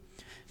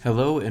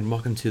Hello and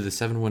welcome to the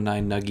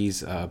 719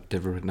 Nuggies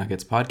Denver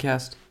Nuggets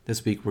podcast.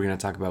 This week we're going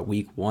to talk about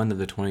week one of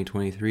the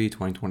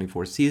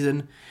 2023-2024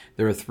 season.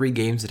 There were three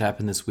games that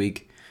happened this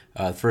week.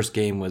 The first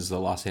game was the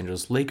Los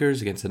Angeles Lakers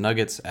against the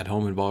Nuggets at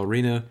home in Ball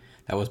Arena.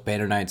 That was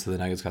banner night, so the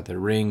Nuggets got their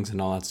rings and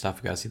all that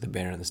stuff. We got to see the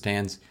banner in the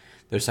stands.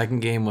 Their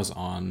second game was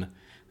on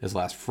this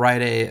last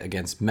Friday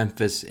against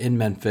Memphis in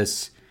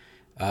Memphis.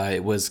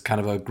 It was kind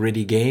of a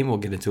gritty game. We'll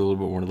get into a little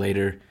bit more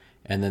later.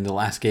 And then the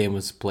last game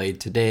was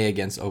played today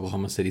against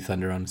Oklahoma City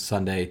Thunder on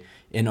Sunday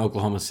in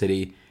Oklahoma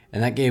City.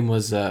 And that game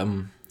was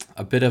a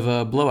bit of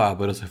a blowout,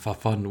 but it was a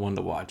fun one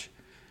to watch.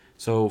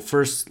 So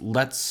first,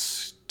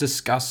 let's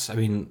discuss,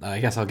 I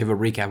guess I'll give a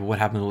recap of what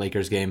happened in the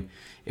Lakers game.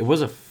 It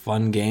was a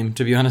fun game,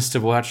 to be honest, to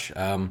watch.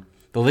 The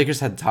Lakers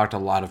had talked a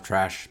lot of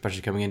trash,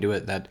 especially coming into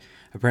it, that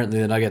apparently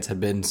the Nuggets had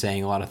been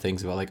saying a lot of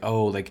things about,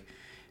 like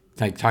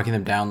talking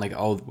them down,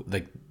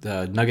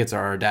 the Nuggets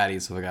are our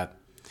daddies, so like that.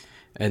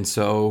 And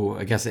so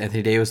I guess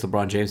Anthony Davis,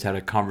 LeBron James had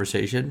a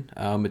conversation.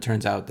 It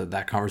turns out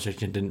that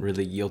conversation didn't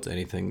really yield to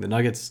anything. The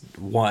Nuggets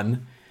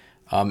won,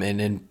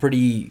 and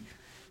pretty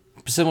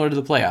similar to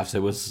the playoffs. It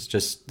was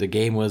just the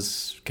game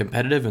was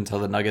competitive until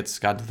the Nuggets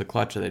got to the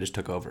clutch and they just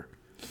took over.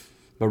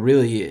 But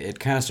really, it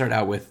kind of started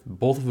out with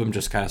both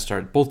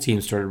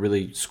teams started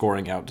really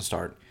scoring out to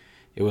start.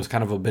 It was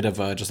kind of a bit of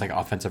a just like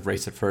offensive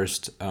race at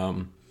first,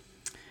 and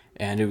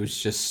it was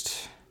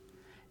just.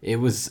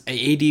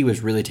 AD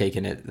was really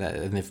taking it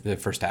in the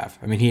first half.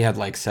 I mean, he had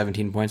like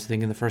 17 points, I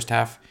think, in the first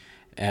half.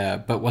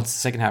 But once the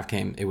second half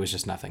came, it was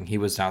just nothing. He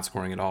was not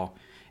scoring at all.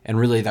 And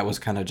really, that was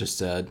kind of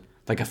just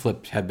like a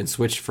flip had been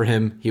switched for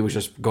him. He was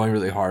just going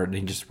really hard, and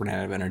he just ran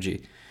out of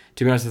energy.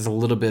 To be honest, that's a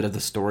little bit of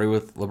the story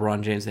with LeBron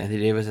James and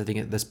Anthony Davis, I think,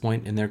 at this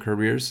point in their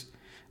careers.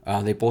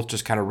 They both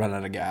just kind of run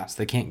out of gas.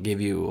 They can't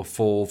give you a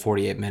full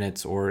 48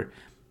 minutes or,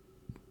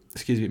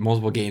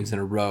 multiple games in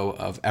a row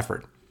of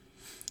effort.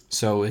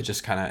 So it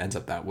just kind of ends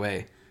up that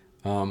way.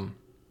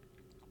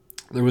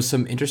 There was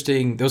some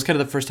interesting. That was kind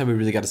of the first time we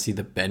really got to see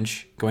the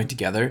bench going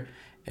together.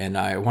 And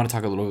I want to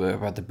talk a little bit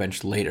about the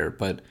bench later.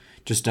 But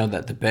just know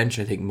that the bench,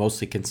 I think,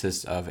 mostly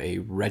consists of a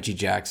Reggie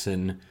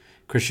Jackson,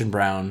 Christian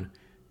Brown,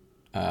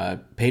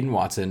 Peyton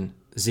Watson,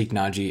 Zeke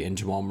Naji, and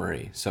Jamal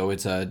Murray. So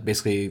it's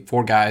basically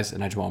four guys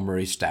and a Jamal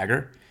Murray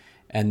stagger.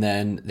 And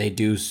then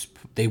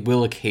they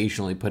will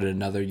occasionally put in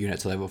another unit,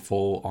 so they have a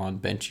full on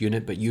bench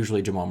unit. But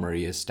usually Jamal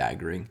Murray is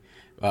staggering.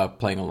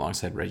 Playing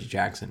alongside Reggie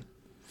Jackson.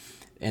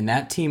 And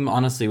that team,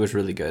 honestly, was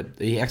really good.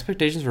 The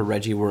expectations for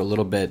Reggie were a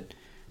little bit,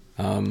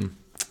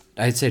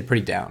 I'd say,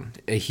 pretty down.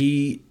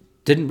 He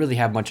didn't really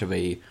have much of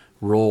a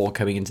role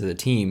coming into the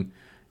team,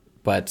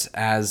 but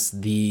as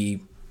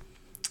the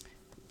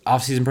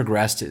offseason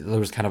progressed, there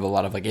was kind of a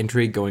lot of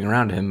intrigue going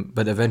around him,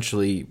 but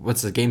eventually,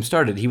 once the game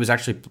started, he was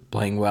actually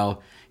playing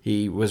well.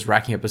 He was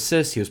racking up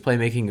assists. He was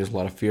playmaking. There's a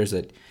lot of fears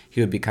that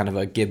he would be kind of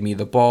a give me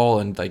the ball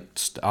and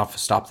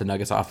stop the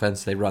Nuggets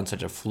offense. They run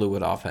such a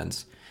fluid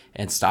offense,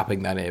 and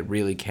stopping that, it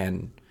really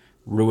can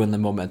ruin the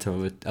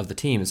momentum of the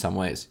team in some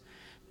ways.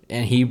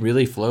 And he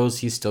really flows.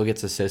 He still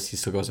gets assists. He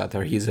still goes out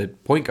there. He's a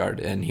point guard,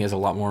 and he has a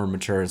lot more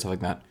mature and stuff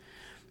like that.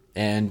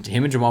 And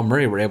him and Jamal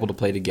Murray were able to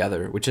play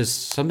together, which is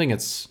something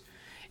that's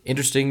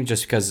interesting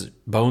just because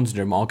Bones and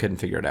Jamal couldn't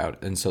figure it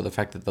out. And so the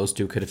fact that those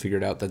two could have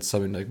figured it out, that's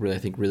something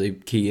really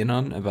key in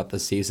on about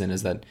this season,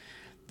 is that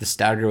the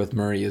stagger with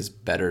Murray is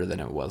better than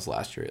it was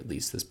last year, at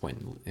least this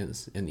point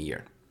in the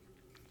year.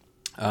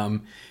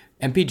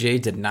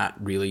 MPJ did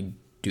not really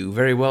do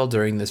very well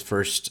during this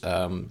first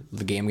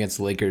the game against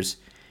the Lakers.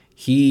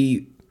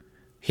 He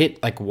hit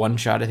one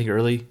shot, I think,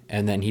 early,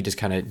 and then he just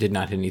kind of did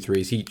not hit any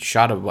threes. He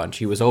shot a bunch.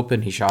 He was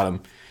open. He shot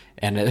them.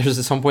 And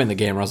there's some point in the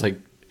game where I was like,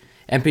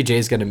 MPJ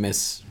is going to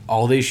miss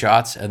all these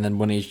shots, and then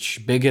when a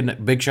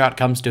big shot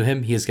comes to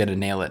him, he's going to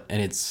nail it, and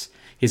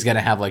he's going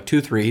to have 2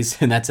 threes,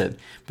 and that's it.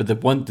 But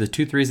the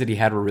 2 threes that he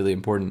had were really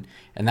important,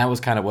 and that was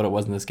kind of what it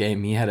was in this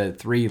game. He had a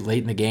 3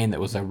 late in the game that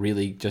was a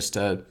really just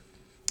a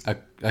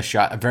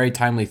shot, a very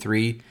timely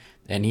 3,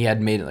 and he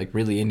hadn't made it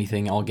really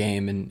anything all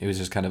game, and it was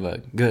just kind of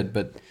a good.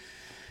 But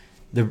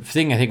the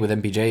thing I think with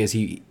MPJ is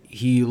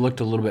he looked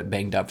a little bit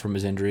banged up from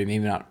his injury,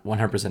 maybe not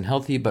 100%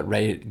 healthy, but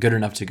good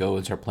enough to go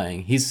and start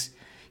playing.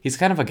 He's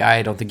kind of a guy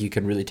I don't think you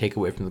can really take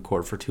away from the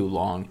court for too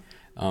long.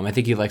 I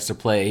think he likes to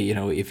play.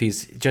 If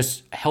he's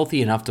just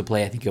healthy enough to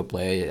play, I think he'll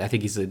play. I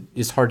think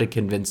it's hard to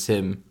convince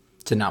him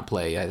to not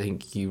play. I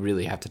think you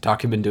really have to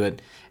talk him into it,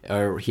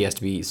 or he has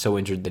to be so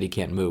injured that he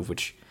can't move,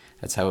 which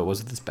that's how it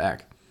was with his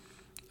back.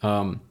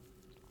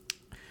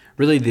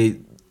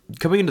 Really,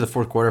 coming into the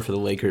fourth quarter for the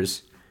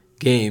Lakers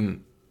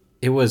game,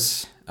 it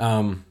was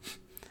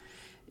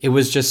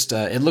just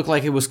it looked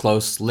like it was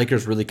close.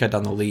 Lakers really cut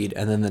down the lead,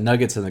 and then the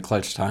Nuggets in the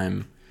clutch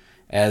time.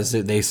 As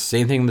they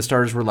same thing the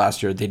starters were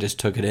last year, they just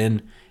took it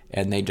in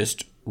and they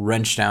just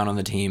wrenched down on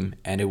the team,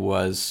 and it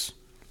was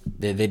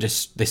they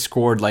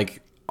scored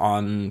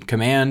on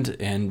command,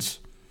 and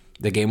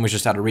the game was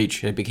just out of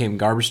reach. It became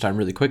garbage time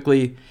really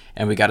quickly,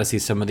 and we got to see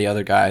some of the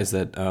other guys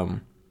that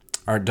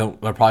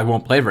probably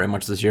won't play very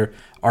much this year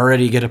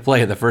already get to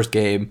play in the first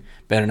game.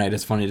 Banner night,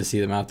 is funny to see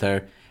them out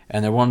there,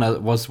 And there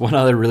was one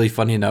other really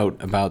funny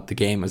note about the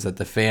game was that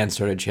the fans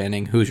started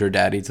chanting "Who's your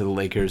daddy?" to the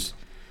Lakers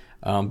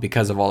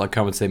because of all the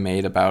comments they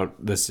made about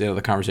this,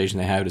 the conversation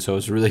they had. So it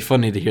was really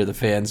funny to hear the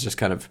fans just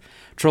kind of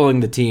trolling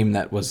the team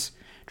that was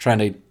trying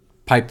to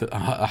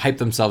hype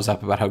themselves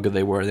up about how good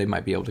they were. They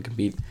might be able to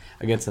compete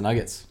against the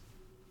Nuggets.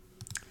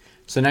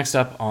 So next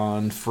up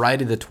on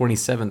Friday the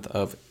 27th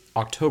of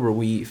October,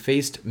 we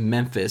faced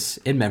Memphis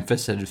at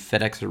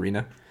FedEx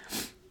Arena.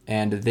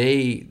 And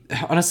they,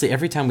 honestly,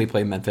 every time we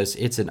play Memphis,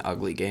 it's an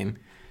ugly game.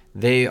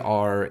 They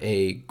are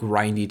a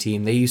grindy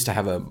team. They used to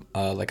have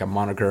a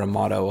moniker, a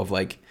motto of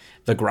like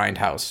the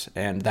grindhouse,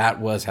 and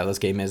that was how this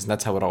game is, and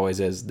that's how it always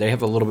is. They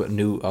have a little bit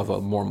new of a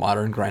more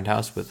modern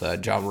grindhouse with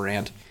Ja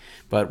Morant,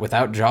 but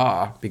without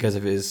Ja, because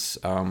of his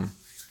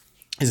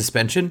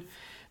suspension,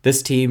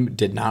 this team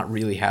did not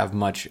really have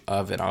much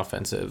of an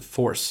offensive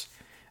force.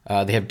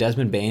 They have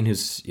Desmond Bane,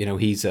 who's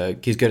he's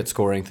good at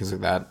scoring, things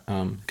like that.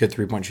 Good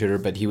 3-point shooter,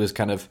 but he was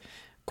kind of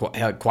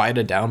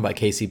quieted down by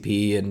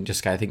KCP and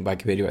just I think by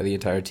committee by the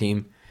entire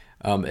team.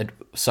 At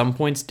some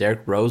points,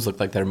 Derrick Rose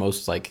looked like their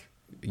most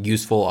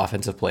useful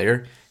offensive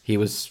player. He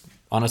was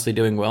honestly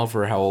doing well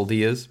for how old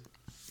he is.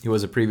 He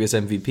was a previous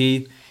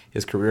MVP.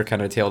 His career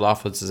kind of tailed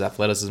off as his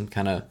athleticism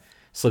kind of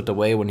slipped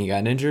away when he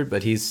got injured,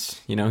 but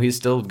he's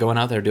still going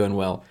out there doing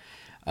well.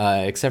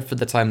 Except for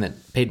the time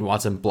that Peyton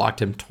Watson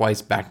blocked him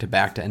twice back to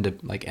back to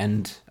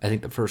end I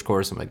think the first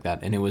quarter or something like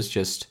that, and it was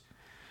just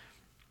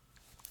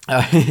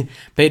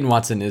Peyton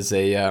Watson is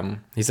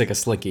he's like a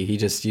slinky. He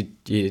just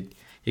you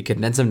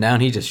condense him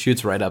down, he just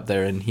shoots right up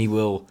there, and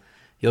he'll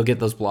get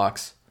those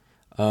blocks.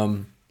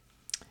 And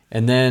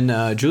then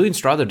Julian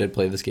Strawther did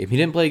play this game. He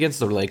didn't play against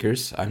the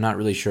Lakers. I'm not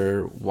really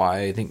sure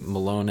why. I think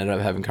Malone ended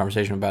up having a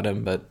conversation about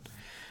him, but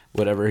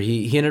whatever.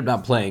 He ended up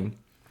not playing,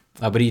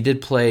 but he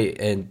did play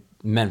in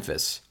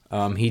Memphis.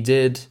 He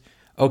did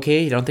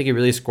okay. I don't think he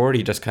really scored.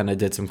 He just kind of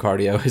did some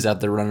cardio. He's out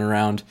there running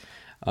around.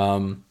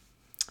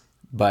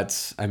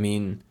 But I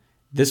mean,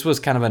 this was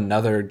kind of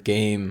another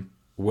game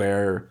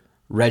where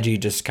Reggie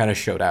just kind of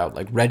showed out.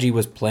 Like Reggie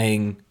was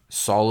playing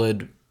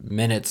solid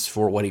minutes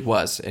for what he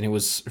was, and it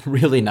was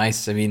really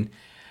nice. I mean,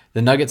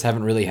 the Nuggets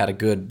haven't really had a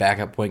good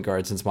backup point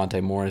guard since Monte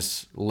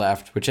Morris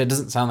left, which it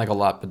doesn't sound like a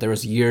lot, but there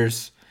was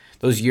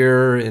those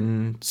year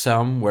and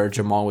some where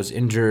Jamal was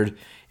injured.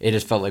 It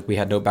just felt like we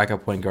had no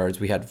backup point guards.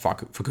 We had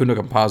Facundo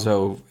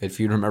Campazzo, if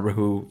you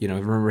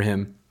remember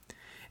him,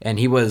 and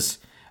he was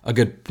a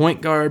good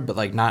point guard, but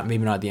maybe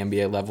not at the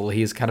NBA level.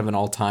 He's kind of an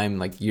all-time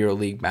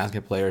EuroLeague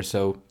basket player.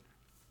 So,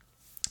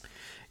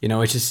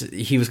 it's just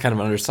he was kind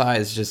of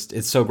undersized. Just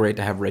it's so great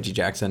to have Reggie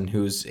Jackson,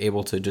 who's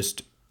able to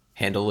just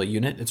handle a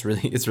unit. It's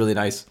really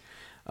nice,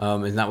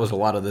 and that was a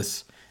lot of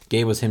this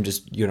game was him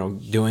just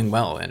doing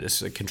well and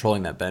just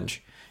controlling that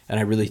bench. And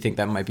I really think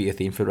that might be a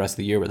theme for the rest of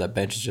the year, where that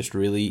bench is just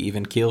really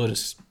even keel,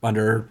 just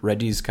under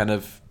Reggie's kind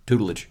of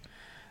tutelage.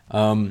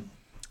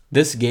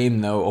 This game,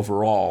 though,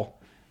 overall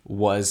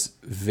was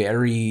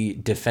very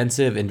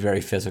defensive and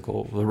very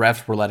physical. The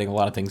refs were letting a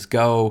lot of things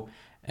go,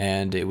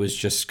 and it was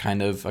just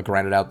kind of a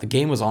grinded out. The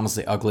game was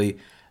honestly ugly.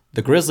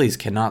 The Grizzlies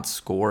cannot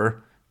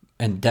score,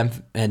 and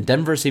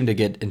Denver seemed to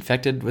get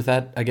infected with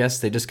that, I guess.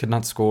 They just could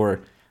not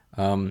score,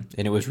 and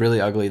it was really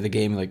ugly. The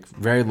game,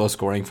 very low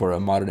scoring for a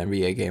modern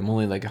NBA game,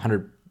 only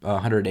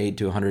 108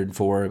 to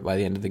 104 by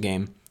the end of the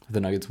game.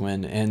 The Nuggets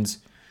win, and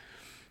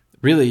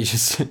really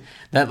just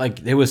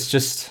that it was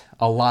just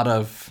a lot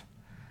of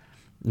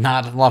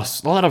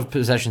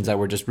possessions that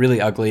were just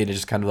really ugly, and it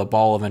just kind of the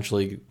ball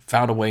eventually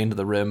found a way into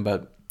the rim,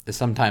 but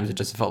sometimes it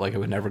just felt like it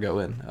would never go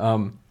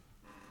in.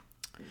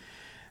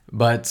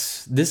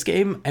 But this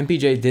game,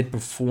 MPJ did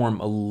perform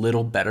a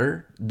little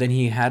better than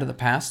he had in the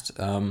past.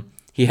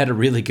 He had a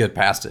really good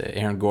pass to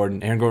Aaron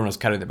Gordon. Aaron Gordon was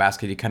cutting the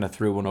basket. He kind of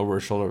threw one over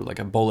his shoulder like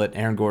a bullet.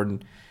 Aaron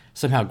Gordon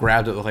somehow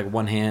grabbed it with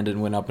one hand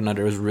and went up and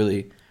under. It was a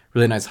really,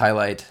 really nice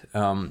highlight.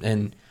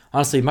 And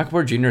honestly, Michael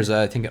Porter Jr. is,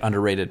 I think, an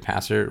underrated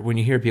passer. When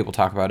you hear people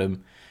talk about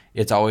him,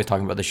 it's always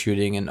talking about the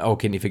shooting and,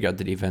 can you figure out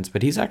the defense?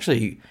 But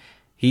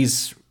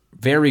he's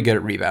very good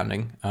at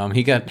rebounding.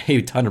 He got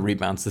a ton of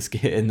rebounds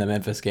in the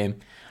Memphis game.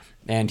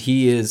 And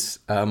he is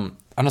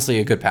honestly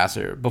a good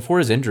passer. Before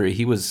his injury,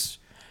 he was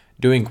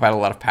doing quite a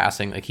lot of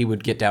passing. He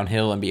would get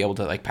downhill and be able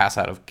to pass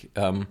out of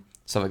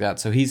stuff like that.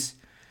 So he's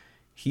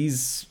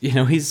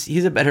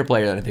a better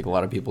player than I think a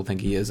lot of people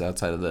think he is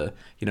outside of the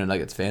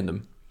Nuggets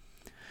fandom.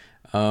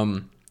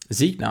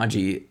 Zeke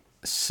Naji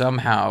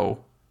somehow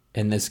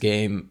in this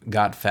game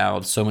got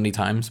fouled so many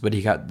times, but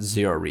he got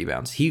 0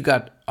 rebounds. He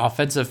got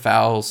offensive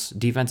fouls,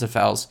 defensive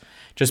fouls,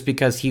 just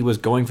because he was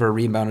going for a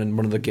rebound and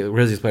one of the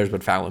Grizzlies players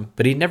would foul him.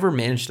 But he never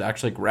managed to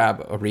actually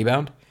grab a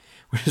rebound,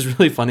 which is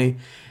really funny.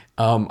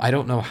 I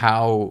don't know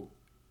how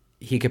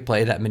he could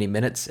play that many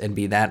minutes and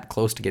be that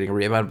close to getting a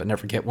rebound but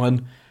never get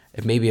one.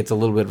 Maybe it's a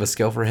little bit of a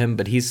skill for him,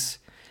 but he's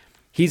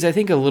I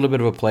think a little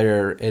bit of a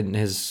player in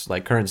his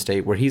current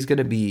state where he's going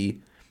to be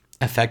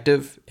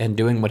effective and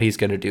doing what he's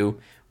going to do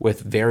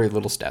with very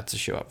little stats to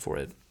show up for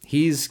it.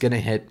 He's going to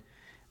hit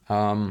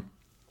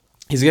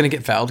he's going to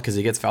get fouled because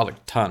he gets fouled a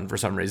ton for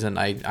some reason.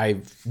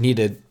 I need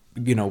to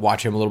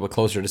watch him a little bit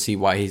closer to see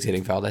why he's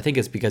getting fouled. I think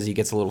it's because he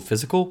gets a little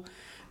physical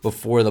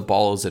before the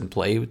ball is in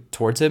play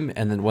towards him,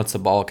 and then once the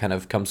ball kind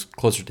of comes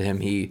closer to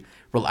him, he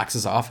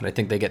relaxes off, and I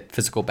think they get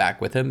physical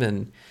back with him,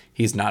 and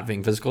he's not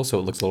being physical, so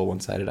it looks a little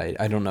one-sided.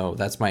 I don't know.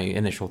 That's my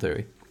initial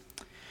theory.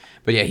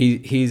 But yeah,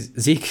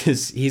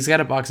 he's got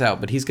to box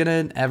out, but he's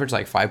gonna average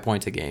like 5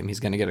 points a game.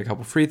 He's gonna get a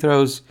couple free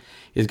throws.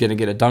 He's gonna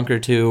get a dunk or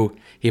two.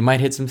 He might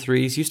hit some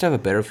threes. He used to have a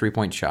better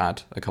 3-point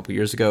shot a couple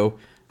years ago.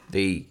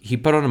 He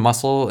put on a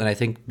muscle, and I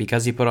think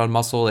because he put on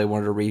muscle, they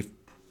wanted to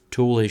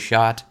retool his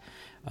shot.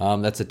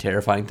 That's a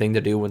terrifying thing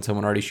to do when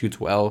someone already shoots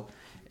well,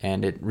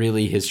 and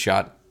his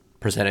shot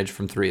percentage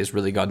from three has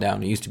really gone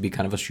down. He used to be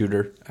kind of a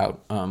shooter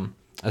out,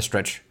 a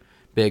stretch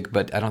big,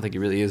 but I don't think he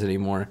really is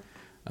anymore.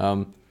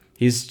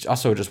 He's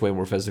also just way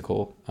more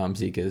physical.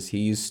 Zeke is. He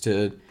used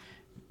to,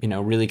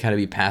 really kind of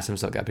be passive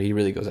stuff, but he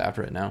really goes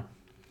after it now.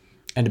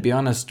 And to be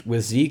honest,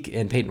 with Zeke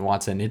and Peyton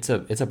Watson, it's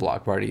a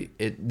block party.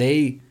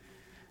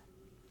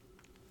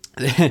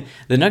 The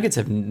Nuggets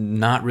have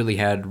not really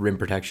had rim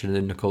protection in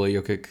the Nikola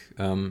Jokic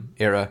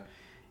era.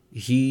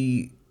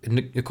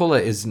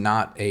 Nikola is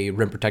not a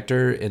rim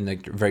protector in the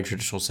very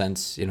traditional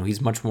sense.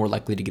 He's much more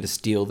likely to get a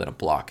steal than a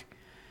block.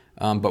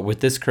 But with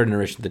this current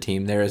iteration of the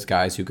team, there is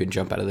guys who can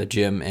jump out of the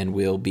gym and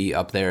will be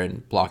up there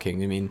and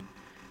blocking. I mean,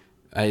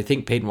 I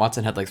think Peyton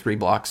Watson had like 3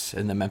 blocks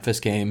in the Memphis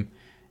game.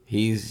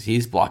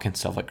 He's blocking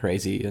stuff like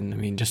crazy. And I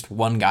mean, just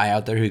one guy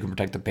out there who can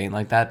protect the paint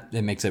like that,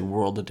 it makes a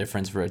world of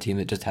difference for a team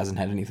that just hasn't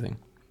had anything.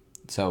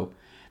 So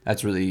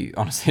that's really,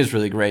 honestly, it's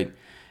really great.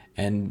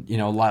 And,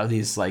 a lot of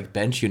these like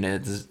bench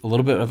units, a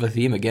little bit of a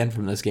theme again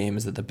from this game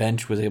is that the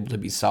bench was able to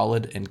be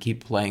solid and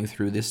keep playing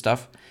through this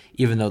stuff,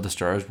 even though the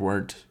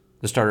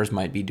starters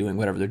might be doing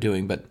whatever they're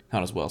doing, but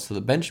not as well. So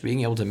the bench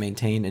being able to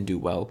maintain and do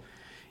well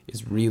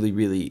is really,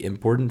 really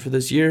important for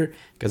this year,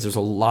 because there's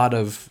a lot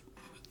of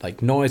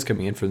like noise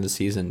coming in from the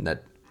season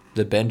that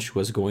the bench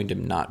was going to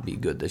not be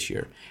good this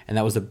year. And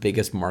that was the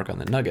biggest mark on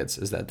the Nuggets,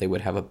 is that they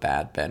would have a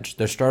bad bench.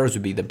 Their starters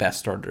would be the best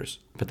starters,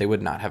 but they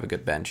would not have a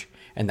good bench.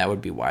 And that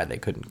would be why they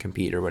couldn't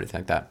compete or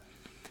anything like that.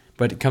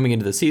 But coming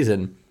into the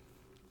season,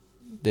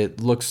 it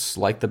looks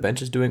like the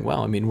bench is doing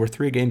well. I mean, we're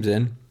 3 games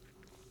in.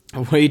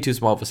 Way too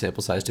small of a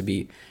sample size to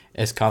be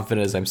as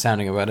confident as I'm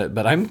sounding about it,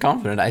 but I'm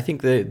confident. I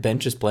think the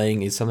bench is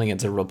playing is something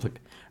that's a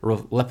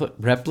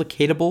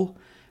replicatable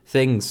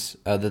things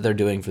that they're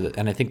doing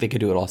and I think they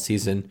could do it all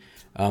season.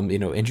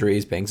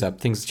 Injuries, bangs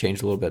up, things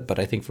change a little bit, but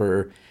I think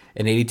for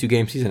an 82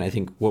 game season, I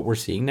think what we're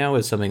seeing now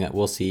is something that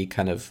we'll see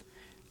kind of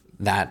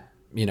that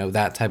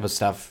type of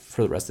stuff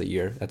for the rest of the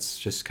year. That's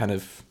just kind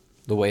of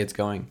the way it's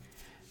going.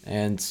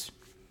 And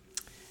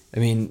I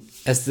mean,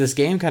 as this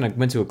game kind of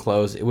went to a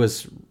close, it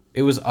was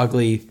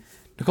ugly.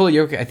 Nikola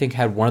Jokic, I think,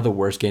 had one of the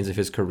worst games of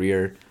his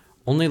career.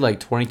 Only like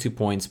 22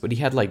 points, but he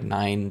had like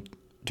 9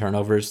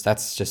 turnovers.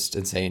 That's just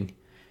insane.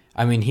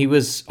 I mean, he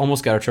was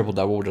almost got a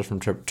triple-double just from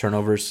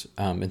turnovers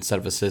instead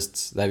of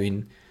assists. I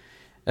mean,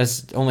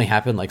 that's only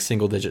happened like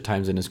single-digit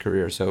times in his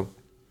career. So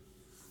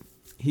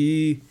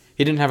he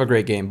didn't have a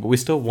great game, but we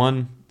still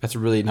won. That's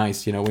really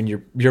nice. When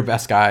your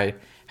best guy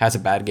has a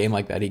bad game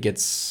like that, he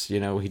gets,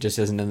 he just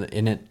isn't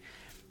in it,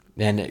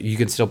 and you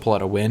can still pull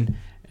out a win.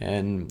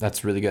 And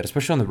that's really good,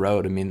 especially on the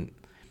road. I mean,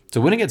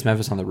 to win against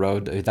Memphis on the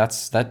road,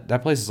 that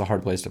place is a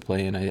hard place to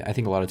play, and I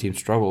think a lot of teams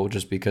struggle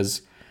just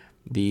because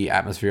the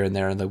atmosphere in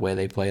there and the way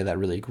they play, that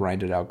really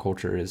grinded out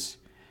culture is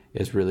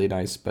really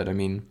nice. But I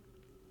mean,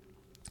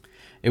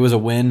 it was a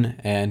win,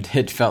 and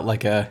it felt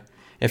like a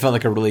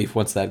relief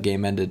once that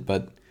game ended.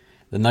 But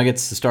the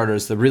Nuggets, the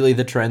starters,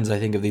 the trends I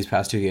think of these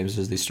past 2 games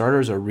is the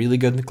starters are really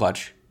good in the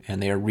clutch,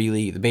 and they are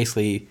really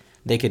basically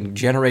they can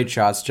generate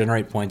shots,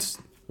 generate points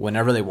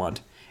whenever they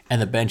want.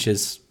 And the bench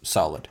is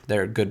solid.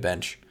 They're a good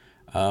bench.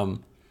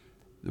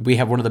 We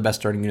have one of the best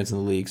starting units in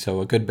the league,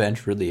 so a good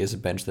bench really is a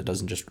bench that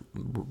doesn't just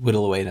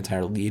whittle away an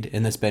entire lead.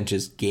 And this bench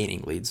is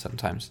gaining leads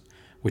sometimes,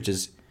 which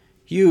is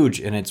huge,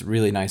 and it's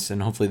really nice.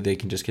 And hopefully they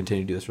can just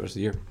continue to do this for the rest of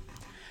the year.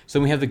 So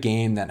we have the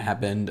game that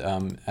happened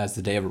as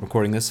the day of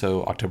recording this,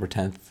 so October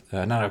 10th.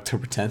 Not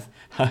October 10th.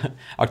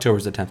 October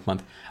is the 10th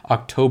month.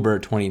 October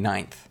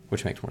 29th,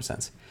 which makes more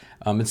sense.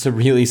 It's a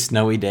really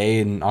snowy day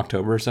in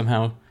October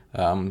somehow.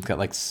 Got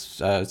like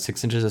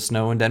 6 inches of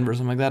snow in Denver,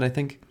 something like that, I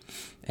think.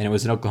 And it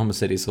was in Oklahoma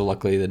City, so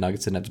luckily the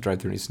Nuggets didn't have to drive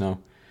through any snow.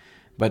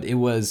 But it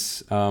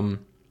was,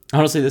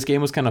 honestly, this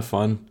game was kind of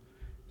fun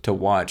to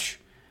watch.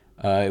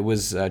 It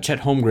was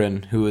Chet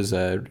Holmgren, who was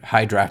a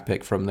high draft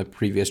pick from the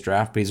previous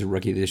draft, but he's a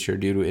rookie this year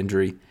due to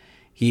injury.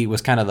 He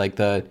was kind of like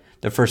the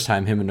first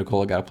time him and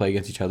Nikola got to play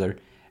against each other.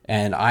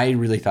 And I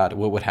really thought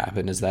what would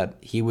happen is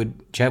that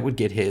Chet would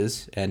get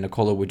his, and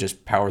Nikola would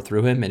just power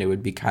through him, and it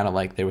would be kind of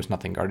like there was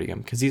nothing guarding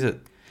him, because he's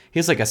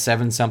like a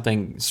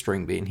 7-something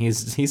string bean.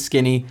 He's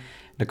skinny.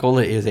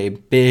 Nikola is a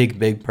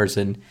big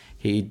person.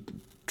 He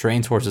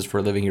trains horses for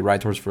a living. He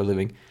rides horses for a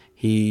living.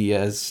 He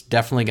has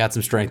definitely got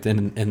some strength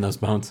in those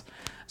bones.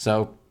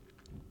 So,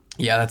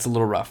 yeah, that's a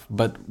little rough.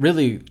 But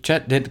really,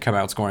 Chet did come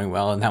out scoring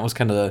well, and that was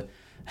kind of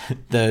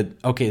the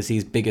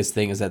OKC's biggest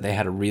thing, is that they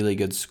had a really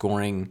good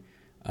scoring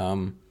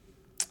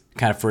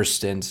kind of first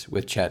stint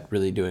with Chet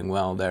really doing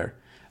well there.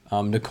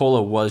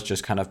 Nikola was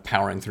just kind of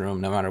powering through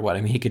him no matter what.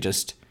 I mean,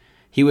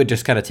 he would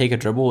just kind of take a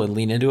dribble and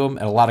lean into him,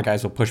 and a lot of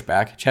guys would push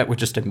back. Chet would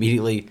just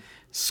immediately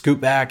scoot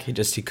back. He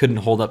couldn't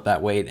hold up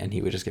that weight, and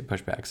he would just get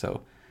pushed back.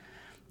 So,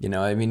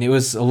 I mean, it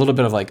was a little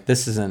bit of like,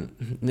 this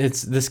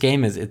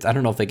game is, I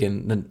don't know if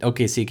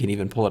OKC can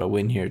even pull out a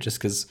win here just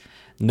because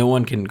no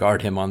one can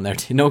guard him on their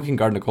team. No one can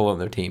guard Nikola on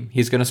their team.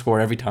 He's going to score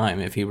every time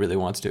if he really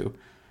wants to.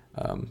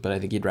 But I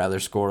think he'd rather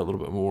score a little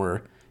bit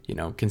more,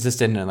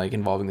 consistent and like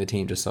involving the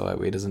team just so that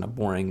way it isn't a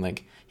boring,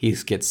 like he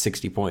gets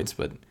 60 points,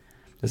 but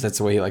that's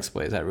the way he likes to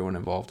play, is everyone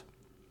involved.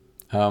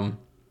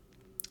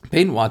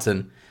 Peyton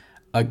Watson,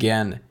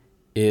 again,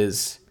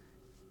 is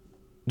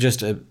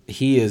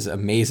he is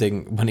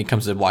amazing when it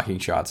comes to blocking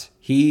shots.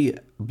 He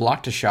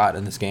blocked a shot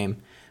in this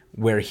game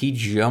where he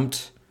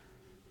jumped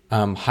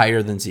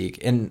higher than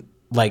Zeke. And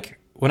like,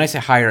 when I say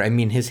higher, I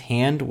mean his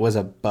hand was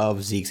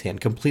above Zeke's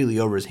hand, completely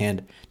over his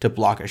hand to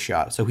block a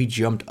shot. So he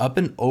jumped up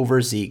and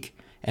over Zeke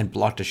and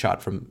blocked a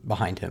shot from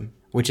behind him,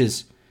 which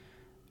is,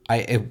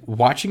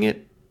 watching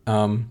it,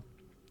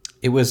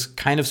 it was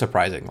kind of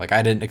surprising. Like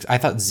I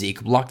thought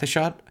Zeke blocked the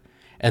shot,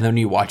 and then when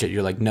you watch it,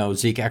 you're like, no,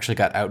 Zeke actually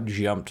got out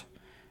jumped.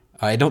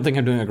 I don't think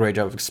I'm doing a great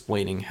job of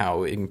explaining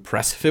how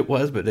impressive it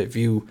was, but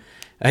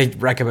I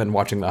recommend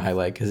watching the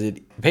highlight because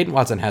Peyton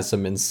Watson has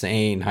some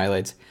insane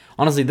highlights.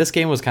 Honestly, this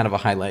game was kind of a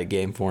highlight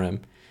game for him.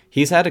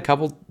 He's had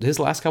his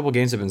last couple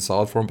games have been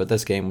solid for him, but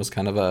this game was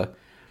kind of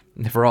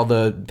for all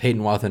the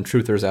Peyton Watson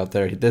truthers out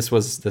there,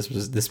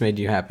 this made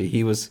you happy.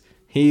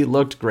 He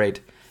looked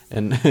great,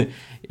 and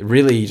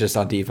really just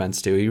on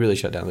defense too. He really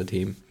shut down the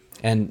team.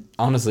 And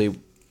honestly,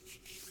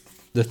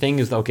 the thing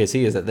is, the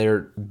OKC is that their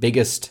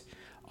biggest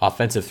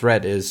offensive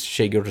threat is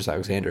Shai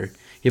Gilgeous-Alexander.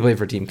 He played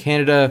for Team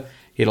Canada.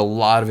 He had a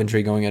lot of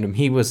injury going at him.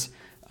 He was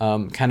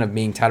kind of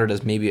being touted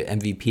as maybe an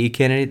MVP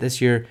candidate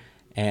this year,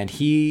 and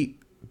he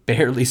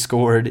barely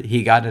scored.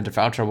 He got into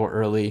foul trouble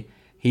early.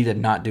 He did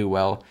not do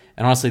well.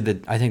 And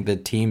honestly, I think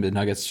the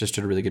Nuggets, just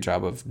did a really good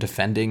job of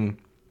defending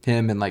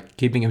him and like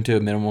keeping him to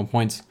a minimum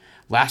points.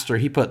 Last year,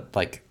 he put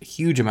like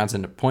huge amounts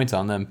of points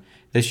on them.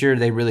 This year,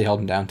 they really held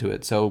him down to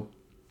it. So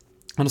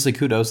honestly,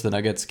 kudos to the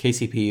Nuggets.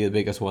 KCP, the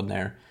biggest one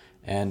there.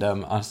 And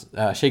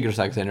Shai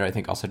Gilgeous-Alexander, I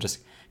think, also just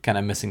kind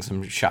of missing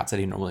some shots that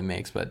he normally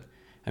makes. But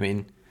I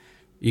mean,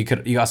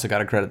 you also got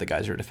to credit the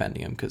guys who are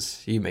defending him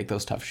because you make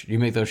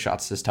those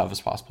shots as tough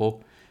as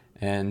possible.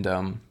 And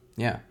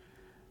yeah,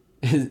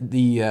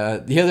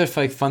 the other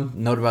fun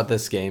note about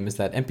this game is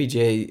that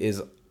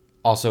MPJ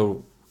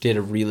had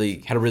a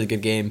really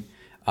good game.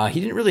 He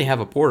didn't really have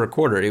a poor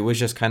quarter. It was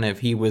just kind of,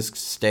 he was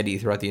steady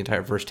throughout the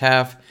entire first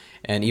half,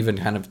 and even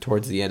kind of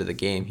towards the end of the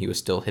game, he was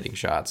still hitting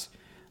shots.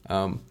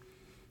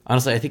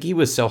 Honestly, I think he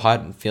was so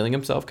hot and feeling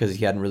himself because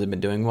he hadn't really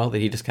been doing well that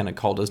he just kind of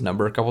called his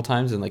number a couple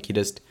times, and like he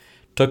just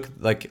took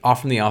like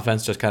off from the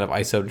offense, just kind of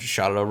ISO'd, just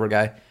shot it over a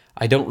guy.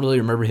 I don't really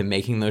remember him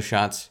making those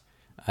shots.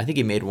 I think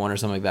he made one or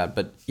something like that,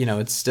 but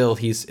it's still,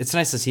 it's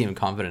nice to see him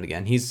confident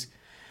again. I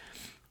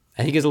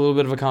think he's a little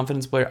bit of a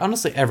confidence player.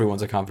 Honestly,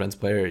 everyone's a confidence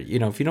player.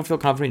 If you don't feel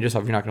confident in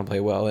yourself, you're not going to play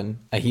well, and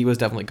he was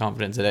definitely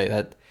confident today.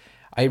 That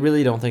I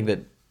really don't think that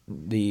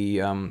the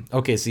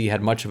OKC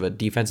had much of a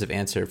defensive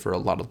answer for a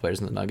lot of the players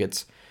in the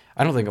Nuggets.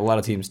 I don't think a lot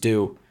of teams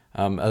do,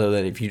 other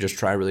than if you just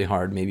try really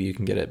hard, maybe you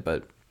can get it.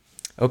 But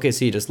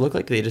OKC just looked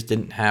like they just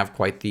didn't have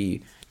quite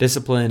the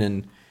discipline,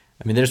 and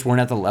I mean, they just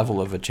weren't at the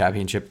level of a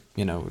championship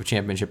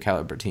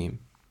caliber team.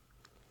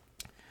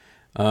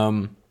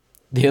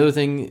 The other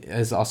thing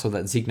is also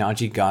that Zeke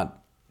Nnaji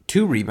got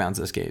 2 rebounds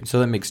this game, so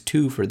that makes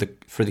 2 for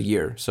the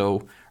year.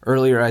 So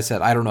earlier I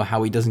said I don't know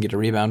how he doesn't get a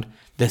rebound.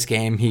 This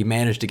game he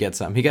managed to get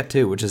some. He got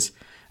 2,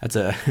 that's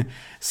a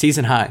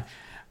season high,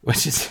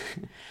 which is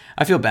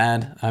I feel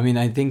bad. I mean,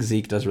 I think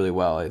Zeke does really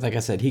well. Like I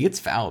said, he gets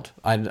fouled.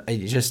 I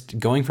just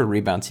going for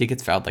rebounds, he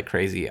gets fouled like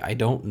crazy. I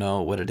don't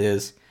know what it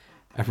is.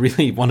 I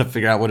really want to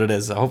figure out what it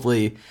is. So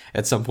hopefully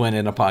at some point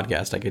in a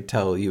podcast I could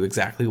tell you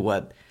exactly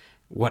what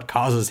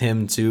causes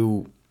him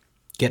to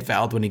get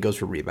fouled when he goes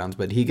for rebounds.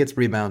 But he gets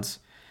rebounds.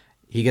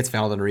 He gets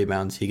fouled on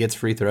rebounds. He gets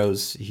free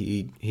throws.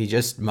 He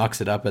just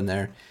mucks it up in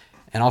there.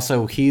 And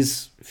also he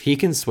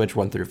can switch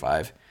 1 through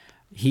 5.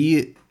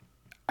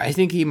 I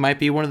think he might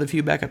be one of the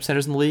few backup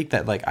centers in the league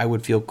that like I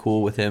would feel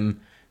cool with him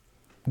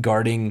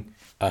guarding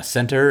a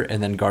center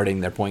and then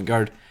guarding their point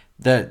guard.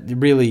 That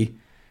really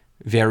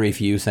very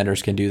few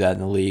centers can do that in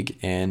the league,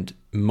 and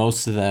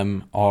most of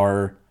them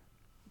are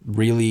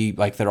really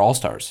like they're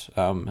all-stars.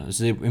 I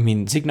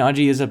mean, Zeke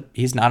Nnaji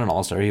he's not an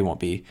all-star, he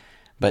won't be.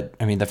 But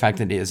I mean, the fact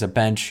that he is a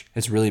bench,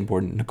 it's really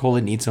important.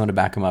 Nikola needs someone to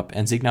back him up,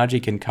 and Zeke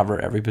Nnaji can cover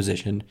every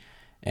position.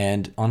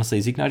 And honestly,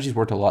 Zeke Nnaji's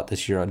worked a lot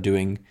this year on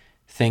doing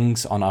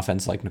things on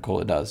offense like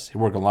Nikola does. He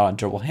worked a lot on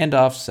dribble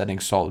handoffs, setting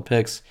solid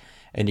picks,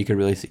 and you can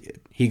really see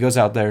it. He goes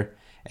out there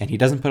and he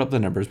doesn't put up the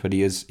numbers, but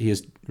he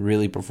is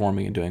really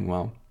performing and doing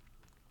well.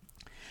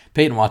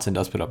 Peyton Watson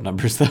does put up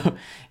numbers though.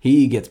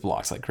 He gets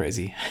blocks like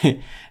crazy,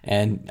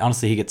 and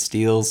honestly, he gets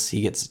steals.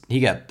 He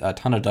got a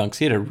ton of dunks.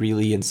 He had a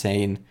really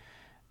insane,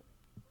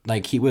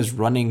 like he was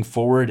running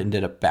forward and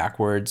did a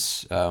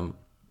backwards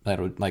that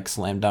would like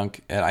slam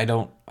dunk. And I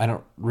don't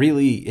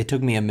really. It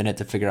took me a minute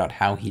to figure out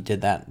how he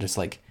did that, just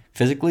like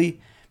physically,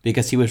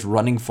 because he was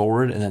running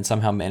forward and then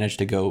somehow managed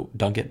to go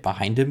dunk it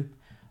behind him.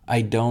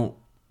 I don't.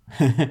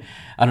 I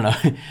don't know.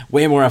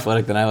 Way more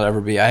athletic than I will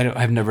ever be.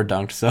 I've never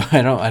dunked, so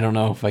I don't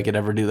know if I could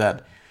ever do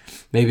that.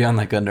 Maybe on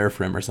like a Nerf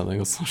rim or something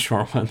with some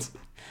short ones.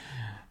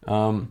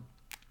 Um,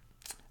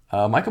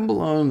 Michael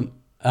Malone.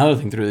 Another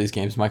thing through these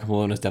games, Michael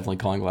Malone is definitely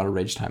calling a lot of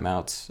rage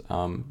timeouts.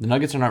 The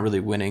Nuggets are not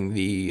really winning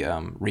the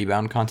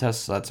rebound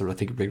contest, so that's I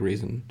think a big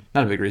reason.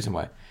 Not a big reason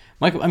why.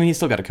 Michael, I mean, he's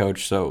still got a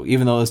coach, so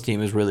even though this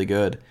team is really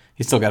good,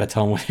 he's still got to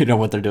tell them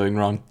what they're doing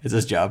wrong. It's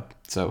his job,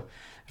 so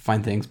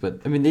find things.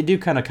 But I mean, they do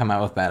kind of come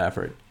out with bad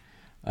effort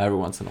every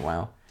once in a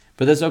while.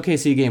 But this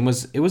OKC game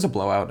was a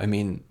blowout. I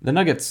mean, the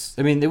Nuggets.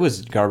 I mean, it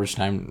was garbage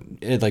time.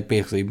 Like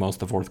basically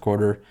most of the fourth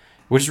quarter,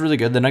 which is really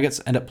good. The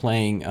Nuggets end up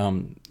playing.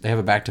 They have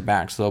a back to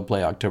back, so they'll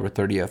play October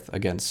 30th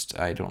against.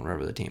 I don't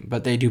remember the team,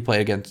 but they do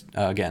play against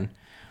again.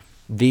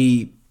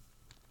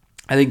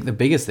 I think the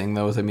biggest thing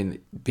though is, I mean,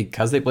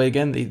 because they play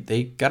again,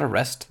 they got to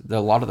rest a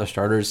lot of the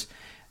starters.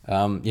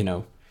 You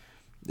know,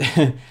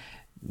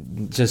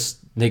 just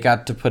they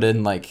got to put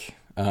in like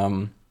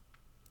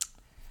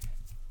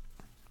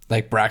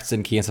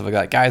Braxton Key and stuff like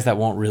that, guys that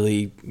won't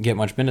really get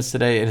much minutes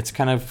today. And it's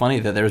kind of funny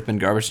that there's been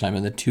garbage time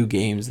in the 2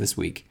 games this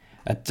week.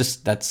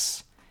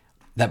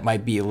 That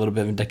might be a little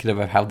bit indicative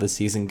of how the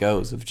season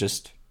goes. Of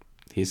just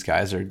these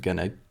guys are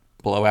gonna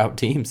blow out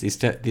teams. These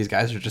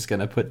guys are just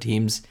gonna put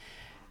teams,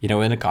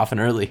 in a coffin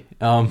early.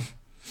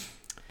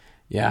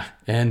 Yeah,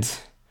 and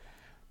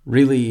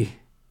really,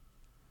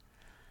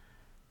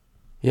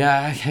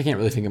 yeah, I can't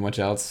really think of much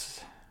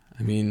else.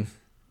 I mean,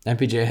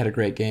 MPJ had a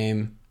great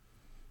game.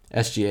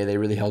 SGA, they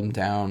really held him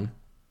down.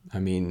 I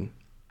mean,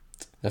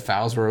 the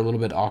fouls were a little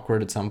bit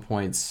awkward at some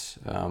points.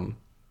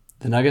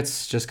 The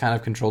Nuggets just kind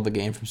of controlled the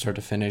game from start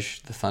to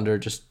finish. The Thunder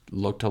just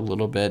looked a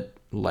little bit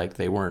like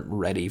they weren't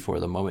ready for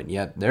the moment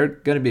yet. They're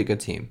going to be a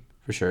good team,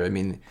 for sure. I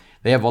mean,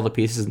 they have all the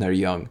pieces and they're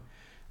young.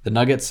 The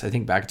Nuggets, I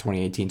think back in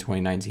 2018,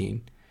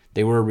 2019,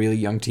 they were a really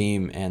young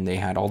team and they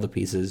had all the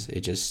pieces.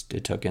 It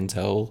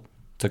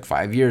took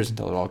 5 years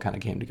until it all kind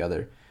of came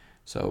together.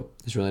 So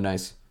it's really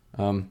nice.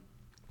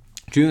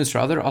 Julian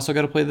Strawther also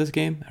got to play this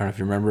game. I don't know if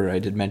you remember, I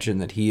did mention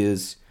that he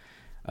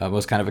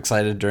was kind of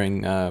excited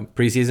during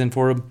preseason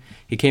for him.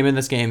 He came in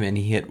this game and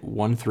he hit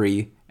 1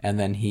 3, and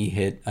then he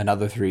hit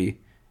another 3,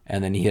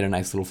 and then he hit a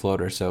nice little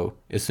floater. So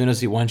as soon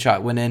as one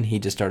shot went in, he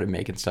just started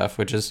making stuff,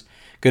 which is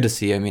good to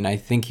see. I mean, I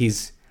think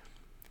he's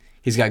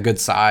got good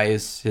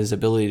size. His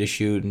ability to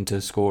shoot and to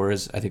score I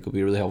think will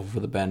be really helpful for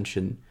the bench,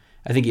 and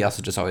I think he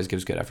also just always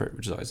gives good effort,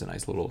 which is always a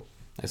nice little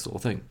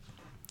thing.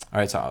 All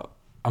right, so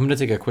I'm going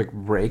to take a quick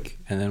break,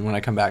 and then when I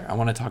come back, I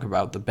want to talk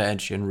about the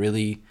bench and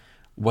really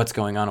what's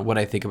going on, what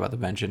I think about the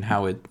bench and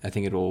how I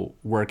think it will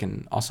work,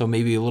 and also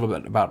maybe a little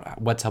bit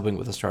about what's helping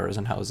with the starters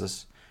and how is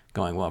this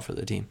going well for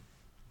the team.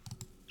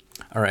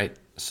 All right,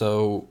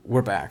 so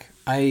we're back.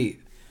 I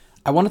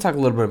want to talk a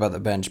little bit about the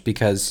bench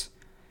because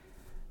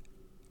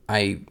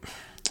the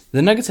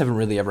Nuggets haven't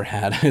really ever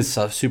had a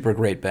super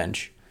great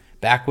bench.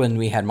 Back when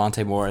we had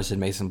Monte Morris and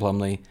Mason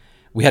Plumlee,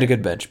 we had a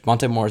good bench.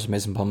 Monte Morris and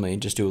Mason Plumlee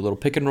just do a little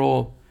pick and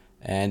roll,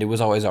 and it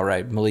was always all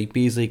right. Malik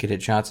Beasley could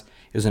hit shots.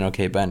 It was an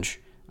okay bench.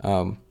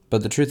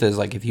 But the truth is,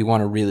 like, if you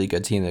want a really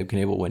good team that can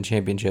able to win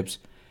championships,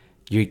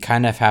 you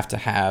kind of have to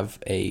have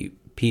a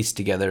pieced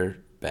together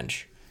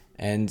bench.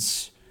 And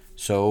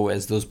so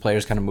as those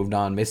players kind of moved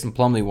on, Mason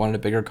Plumlee wanted a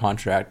bigger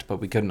contract, but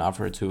we couldn't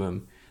offer it to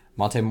him.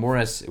 Monte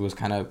Morris, it was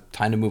kind of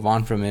time to move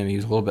on from him. He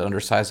was a little bit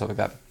undersized, stuff like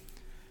that.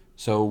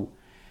 So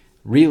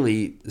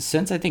really,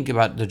 since I think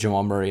about the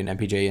Jamal Murray and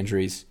MPJ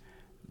injuries,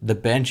 the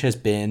bench has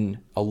been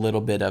a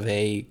little bit of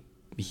a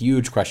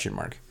huge question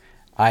mark.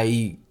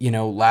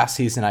 Last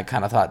season I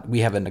kind of thought we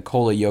have a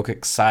Nikola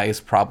Jokic size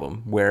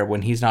problem where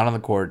when he's not on the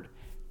court,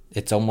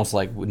 it's almost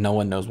like no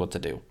one knows what to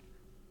do.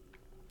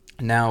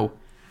 Now,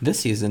 this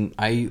season,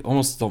 I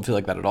almost don't feel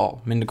like that at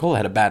all. I mean, Nikola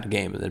had a bad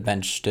game, but the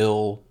bench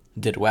still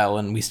did well,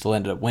 and we still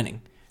ended up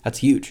winning. That's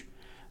huge.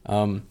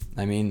 I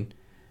mean,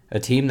 a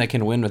team that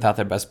can win without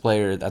their best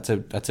player, that's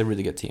a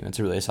really good team. It's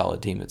a really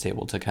solid team that's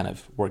able to kind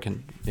of work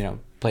and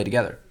play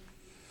together.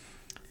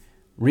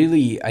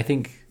 Really, I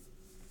think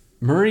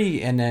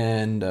Murray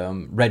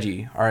and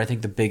Reggie are, I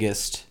think, the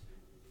biggest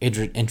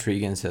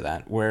intrigue into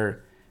that,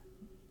 where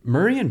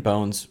Murray and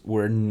Bones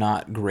were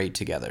not great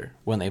together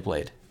when they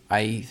played.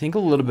 I think a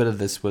little bit of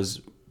this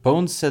was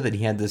Bones said that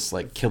he had this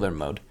like killer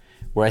mode,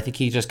 where I think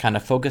he just kind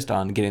of focused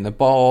on getting the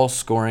ball,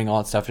 scoring,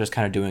 all that stuff, just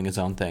kind of doing his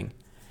own thing.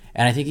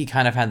 And I think he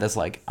kind of had this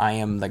like I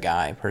am the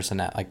guy person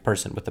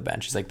with the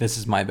bench. He's like, this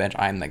is my bench.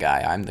 I'm the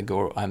guy. I'm the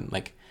go.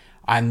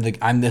 I'm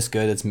this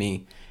good. It's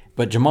me.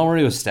 But Jamal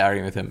Murray was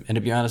staggering with him. And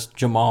to be honest,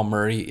 Jamal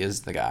Murray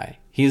is the guy.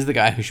 He's the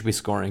guy who should be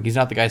scoring. He's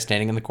not the guy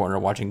standing in the corner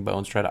watching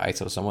Bones try to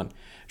ISO someone.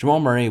 Jamal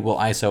Murray will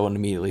ISO and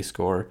immediately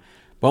score.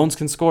 Bones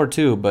can score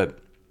too, but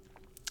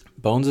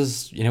Bones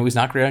is, he's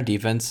not great on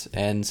defense,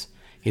 and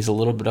he's a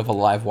little bit of a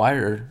live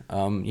wire,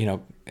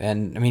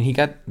 and I mean, he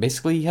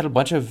had a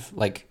bunch of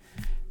like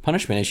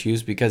punishment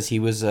issues because he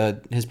was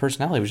his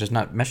personality was just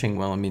not meshing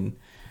well. I mean,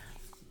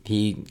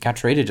 he got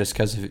traded just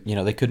because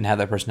they couldn't have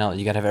that personality.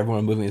 You got to have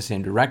everyone moving the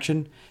same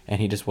direction,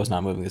 and he just was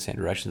not moving the same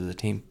direction as the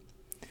team.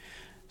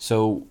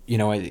 So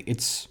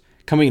it's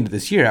coming into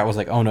this year. I was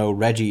like, oh no,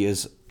 Reggie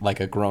is like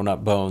a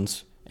grown-up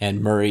Bones,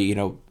 and Murray.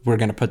 We're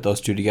gonna put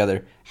those two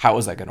together. How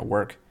is that gonna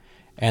work?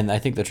 And I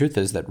think the truth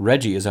is that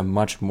Reggie is a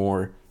much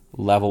more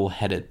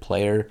level-headed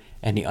player,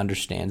 and he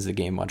understands the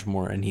game much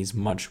more, and he's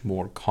much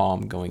more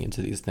calm going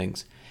into these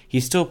things. He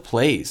still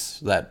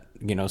plays that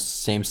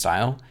same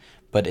style,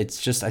 but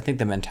it's just, I think,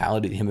 the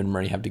mentality him and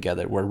Murray have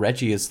together, where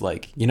Reggie is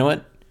like, you know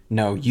what?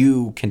 No,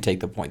 you can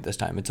take the point this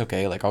time. It's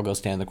okay. Like, I'll go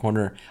stand in the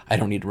corner. I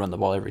don't need to run the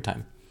ball every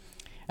time.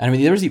 And I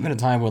mean, there was even a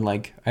time when,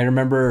 like, I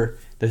remember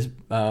this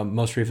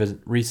most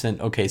recent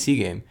OKC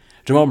game.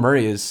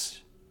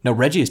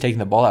 Reggie is taking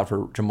the ball out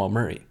for Jamal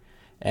Murray.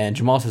 And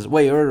Jamal says,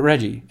 wait,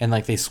 Reggie. And,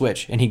 like, they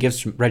switch. And he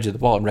gives Reggie the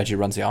ball, and Reggie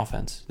runs the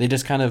offense. They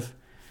just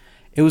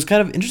it was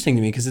kind of interesting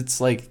to me because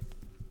it's like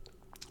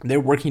they're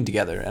working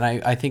together. And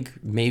I think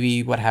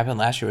maybe what happened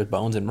last year with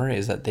Bones and Murray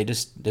is that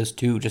those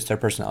two, their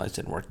personalities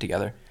didn't work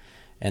together.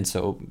 And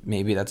so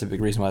maybe that's a big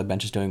reason why the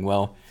bench is doing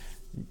well.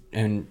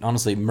 And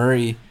honestly,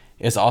 Murray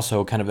is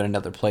also kind of in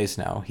another place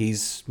now.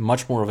 He's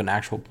much more of an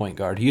actual point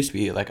guard. He used to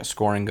be like a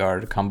scoring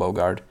guard, a combo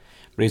guard,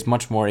 but he's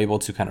much more able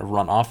to kind of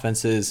run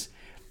offenses,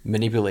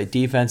 manipulate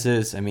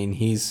defenses. I mean,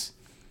 he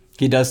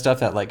does stuff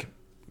that, like,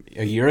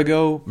 a year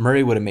ago,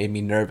 Murray would have made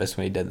me nervous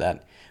when he did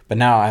that. But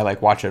now I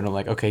like watch it and I'm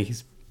like, okay,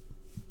 he's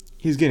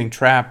getting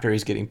trapped or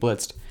he's getting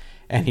blitzed,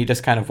 and he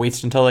just kind of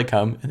waits until they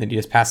come, and then he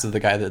just passes the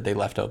guy that they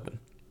left open.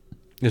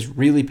 He's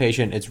really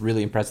patient. It's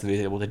really impressive he's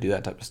able to do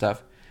that type of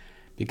stuff,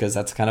 because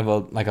that's kind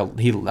of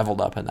he leveled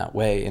up in that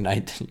way. And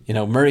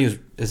Murray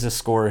is a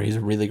scorer. He's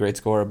a really great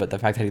scorer, but the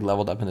fact that he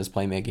leveled up in his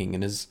playmaking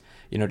and his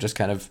just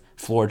kind of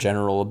floor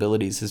general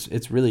abilities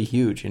it's really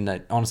huge. And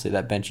that, honestly,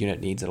 that bench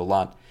unit needs it a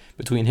lot.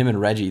 Between him and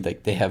Reggie,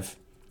 like, they have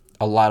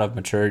a lot of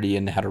maturity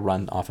in how to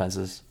run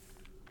offenses.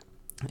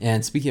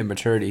 And speaking of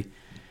maturity,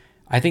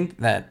 I think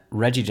that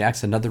Reggie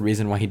Jackson, another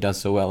reason why he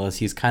does so well is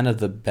he's kind of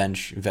the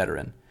bench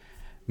veteran.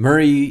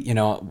 Murray,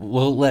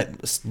 we'll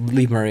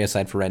leave Murray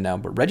aside for right now,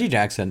 but Reggie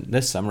Jackson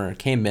this summer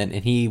came in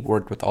and he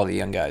worked with all the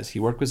young guys. He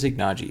worked with Zeke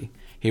Nnaji.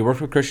 He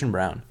worked with Christian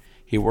Brown.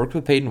 He worked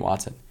with Peyton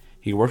Watson.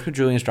 He worked with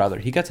Julian Strawther.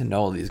 He got to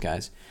know all these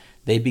guys.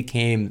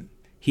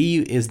 He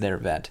is their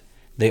vet.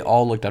 They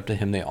all looked up to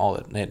him. They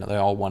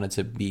all wanted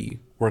to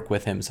work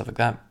with him, stuff like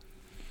that.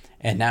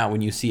 And now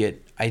when you see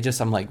it,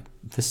 I'm like,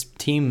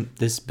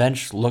 this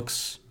bench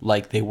looks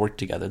like they work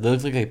together. They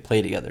look like they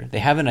play together. They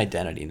have an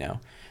identity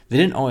now. They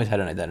didn't always have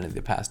an identity in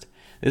the past.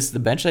 The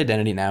bench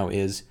identity now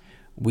is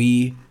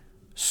we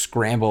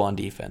scramble on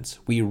defense.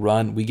 We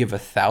run, we give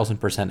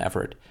 1,000%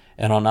 effort.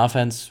 And on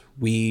offense,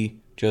 we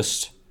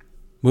just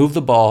move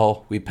the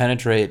ball, we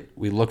penetrate,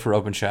 we look for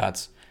open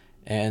shots,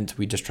 and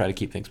we just try to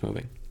keep things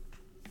moving.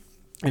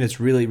 And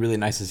it's really, really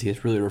nice to see.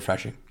 It's really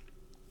refreshing.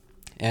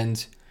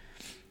 And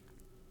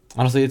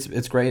honestly,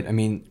 it's great. I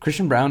mean,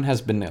 Christian Brown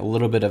has been a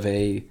little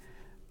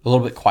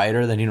bit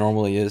quieter than he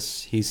normally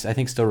is. He's, I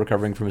think, still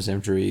recovering from his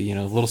injury.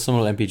 A little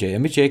similar to MPJ.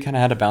 MPJ kind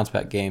of had a bounce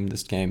back game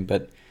this game,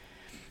 but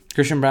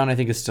Christian Brown, I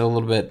think, is still a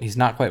little bit. He's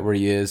not quite where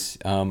he is.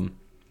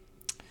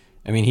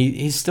 I mean,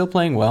 he's still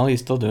playing well.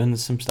 He's still doing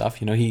some stuff.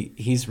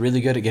 He's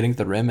really good at getting to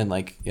the rim and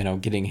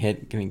getting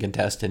hit, getting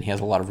contested. And he has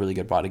a lot of really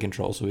good body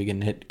control, so he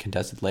can hit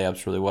contested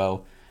layups really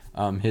well.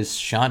 His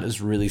shot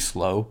is really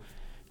slow,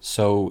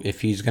 so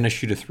if he's gonna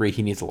shoot a three,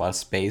 he needs a lot of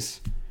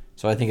space.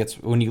 So I think it's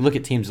when you look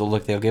at teams, they'll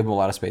give him a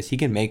lot of space. He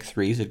can make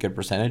threes at a good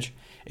percentage.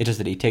 It's just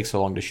that he takes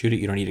so long to shoot it.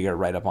 You don't need to get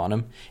right up on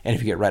him. And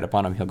if you get right up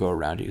on him, he'll go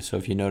around you. So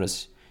if you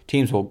notice,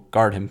 teams will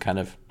guard him kind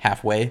of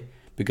halfway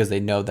because they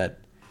know that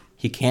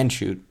he can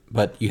shoot,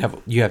 but you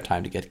have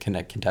time to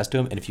contest to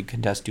him. And if you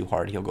contest too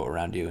hard, he'll go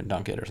around you and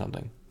dunk it or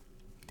something.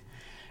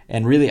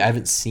 And really, I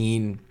haven't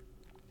seen.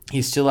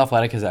 He's still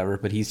athletic as ever,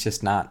 but he's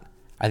just not.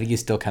 I think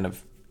he's still kind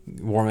of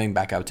warming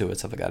back up to it,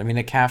 stuff like that. I mean,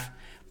 a calf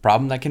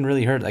problem that can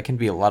really hurt. That can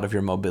be a lot of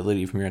your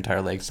mobility from your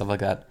entire leg, stuff like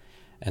that.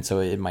 And so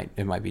it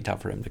might be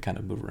tough for him to kind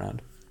of move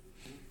around.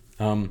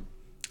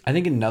 I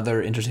think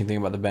another interesting thing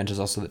about the bench is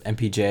also that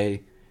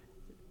MPJ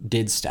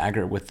did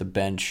stagger with the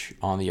bench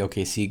on the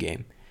OKC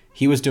game.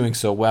 He was doing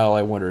so well,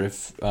 I wonder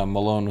if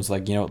Malone was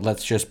like,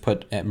 let's just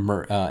put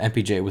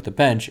MPJ with the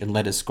bench and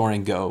let his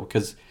scoring go.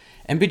 Because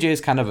MPJ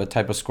is kind of a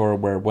type of scorer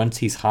where once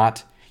he's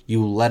hot,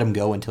 you let him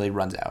go until he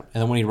runs out.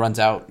 And then when he runs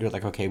out, you're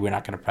like, okay, we're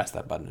not going to press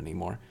that button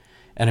anymore.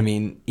 And I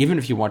mean, even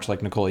if you watch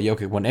like Nikola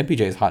Jokic, when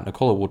MPJ is hot,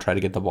 Nikola will try to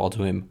get the ball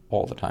to him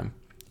all the time.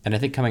 And I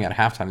think coming out of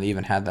halftime, they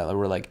even had that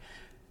where like,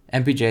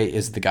 MPJ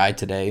is the guy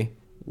today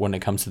when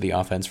it comes to the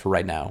offense for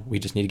right now. We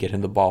just need to get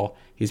him the ball.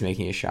 He's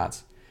making his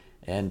shots.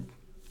 And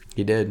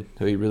he did.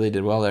 So he really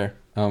did well there.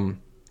 I've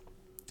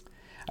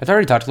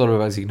already talked a little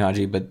bit about Zeke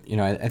Nnaji, but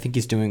I think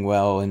he's doing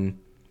well, and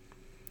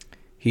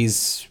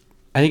he's,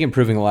 I think,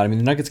 improving a lot. I mean,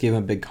 the Nuggets gave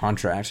him a big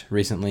contract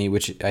recently,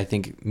 which I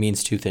think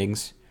means two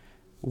things.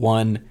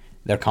 One,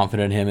 they're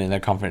confident in him and they're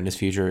confident in his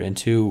future. And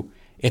two,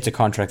 it's a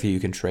contract that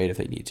you can trade if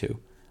they need to.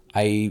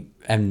 I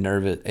am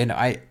nervous, and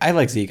I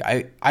like Zeke.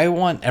 I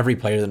want every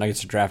player the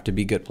Nuggets to draft to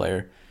be a good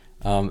player,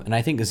 and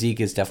I think Zeke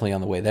is definitely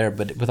on the way there.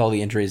 But with all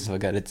the injuries and stuff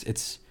like that,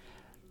 it's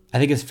I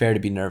think it's fair to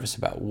be nervous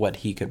about what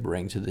he could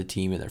bring to the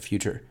team in their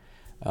future.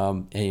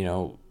 And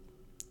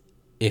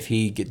if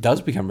he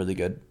does become really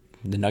good,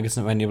 the Nuggets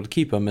might be able to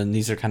keep him. And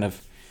these are kind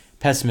of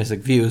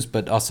pessimistic views,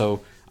 but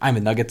also I'm a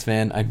Nuggets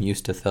fan. I'm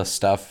used to the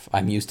stuff.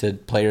 I'm used to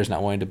players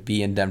not wanting to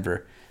be in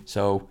Denver.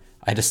 So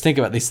I just think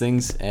about these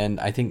things, and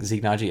I think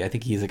Zeke Naji, I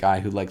think he's a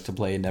guy who likes to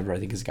play in Denver. I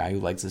think he's a guy who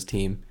likes his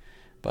team.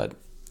 But,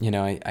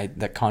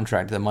 that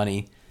contract, the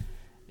money,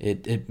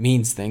 it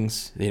means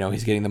things.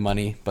 He's getting the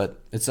money,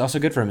 but it's also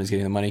good for him he's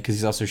getting the money because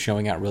he's also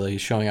showing out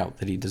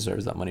that he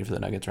deserves that money for the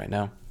Nuggets right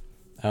now.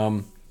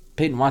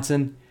 Peyton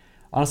Watson,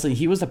 honestly,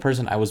 he was the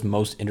person I was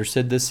most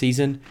interested this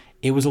season.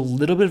 It was a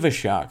little bit of a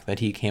shock that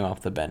he came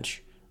off the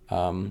bench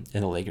in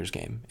the Lakers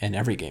game and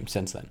every game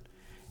since then.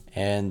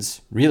 And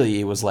really,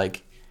 it was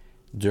like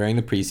during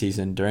the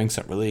preseason, during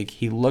Summer League,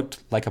 he looked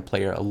like a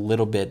player a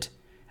little bit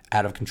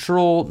out of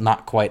control,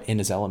 not quite in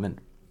his element.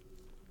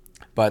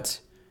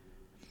 But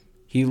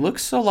he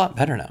looks a lot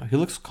better now. He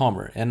looks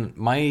calmer. And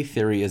my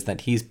theory is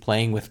that he's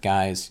playing with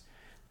guys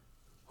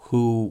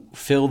who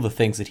fill the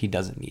things that he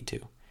doesn't need to.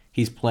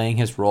 He's playing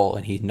his role,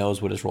 and he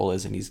knows what his role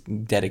is, and he's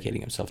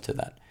dedicating himself to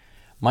that.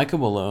 Michael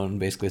Malone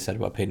basically said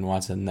about Peyton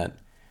Watson that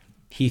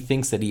he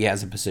thinks that he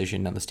has a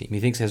position on this team. He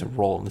thinks he has a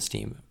role in this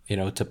team,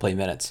 to play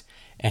minutes,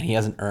 and he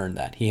hasn't earned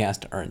that. He has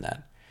to earn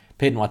that.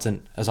 Peyton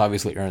Watson has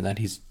obviously earned that.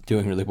 He's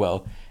doing really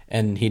well,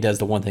 and he does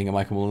the one thing that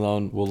Michael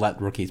Malone will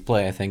let rookies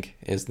play, I think,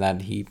 is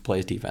that he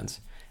plays defense,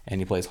 and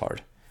he plays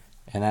hard.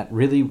 And that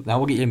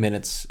will get you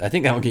minutes. I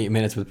think that will get you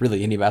minutes with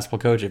really any basketball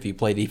coach if you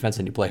play defense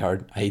and you play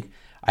hard. I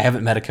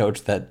haven't met a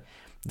coach that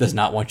does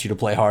not want you to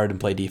play hard and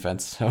play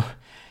defense. So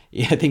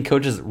yeah, I think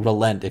coaches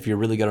relent. If you're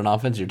really good on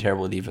offense, you're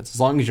terrible at defense. As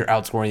long as you're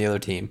outscoring the other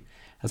team,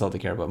 that's all they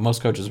care about.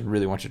 Most coaches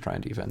really want you to try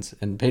on defense.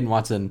 And Peyton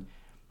Watson,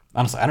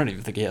 honestly, I don't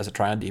even think he has a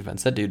try on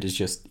defense. That dude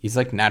is he's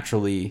like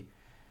naturally,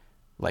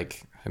 I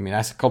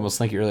called him a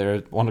slinky earlier.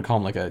 I wanted to call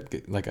him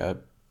like a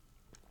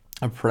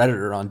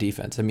predator on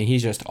defense. I mean,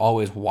 he's just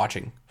always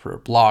watching for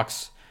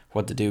blocks,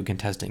 what to do,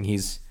 contesting.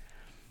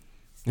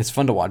 It's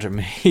fun to watch him.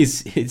 I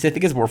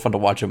think it's more fun to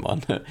watch him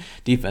on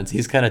defense.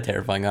 He's kind of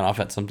terrifying on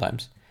offense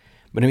sometimes.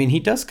 But I mean, he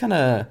does kind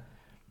of,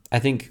 I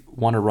think,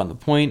 want to run the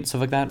point,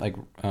 stuff like that,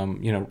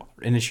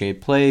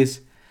 initiate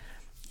plays.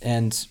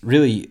 And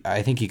really,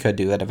 I think he could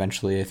do that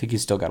eventually. I think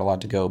he's still got a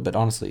lot to go. But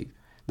honestly,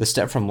 the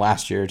step from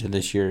last year to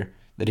this year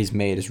that he's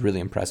made is really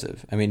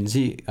impressive. I mean,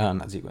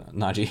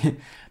 Najee.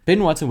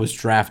 Peyton Watson was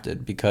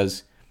drafted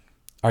because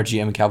our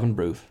GM, Calvin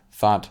Booth,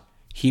 thought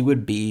he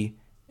would be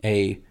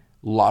a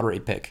lottery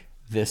pick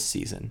this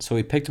season. So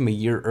we picked him a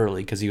year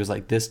early because he was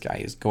like, this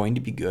guy is going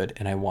to be good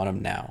and I want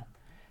him now.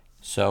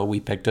 So we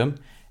picked him.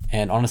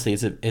 And honestly,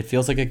 it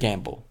feels like a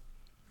gamble.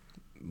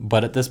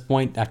 But at this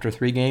point, after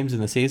 3 games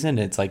in the season,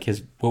 it's like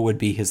what would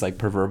be his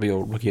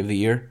proverbial rookie of the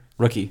year.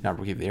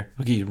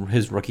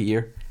 His rookie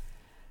year.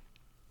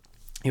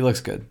 He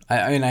looks good.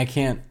 I mean, I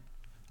can't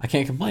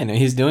complain. I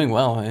mean, he's doing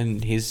well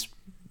and he's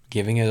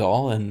giving it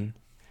all, and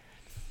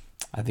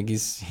I think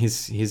he's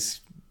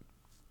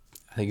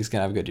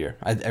gonna have a good year.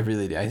 I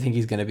really do. I think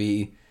he's gonna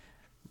be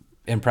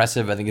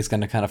impressive. I think he's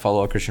gonna kind of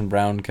follow a Christian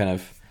Braun kind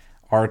of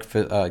arc,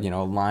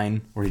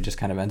 line where he just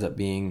kind of ends up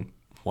being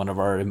one of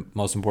our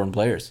most important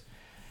players.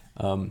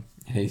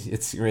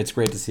 It's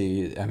great to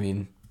see. I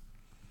mean,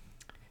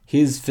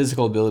 his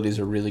physical abilities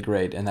are really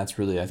great, and that's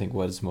really, I think,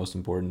 what is most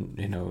important,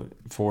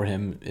 for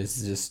him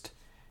is just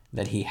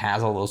that he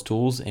has all those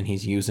tools and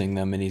he's using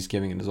them and he's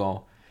giving it his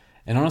all.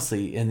 And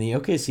honestly, in the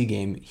OKC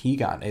game, he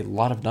got a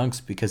lot of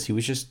dunks because he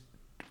was just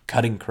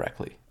cutting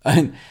correctly.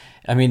 I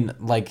mean,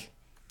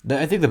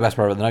 I think the best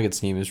part of the Nuggets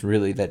team is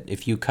really that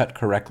if you cut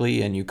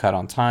correctly and you cut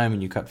on time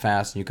and you cut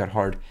fast and you cut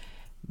hard,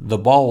 the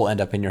ball will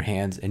end up in your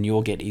hands and you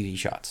will get easy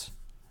shots.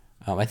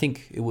 I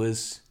think it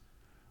was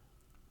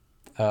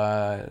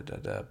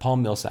Paul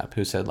Millsap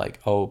who said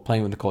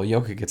playing with Nikola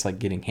Jokic, it's like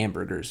getting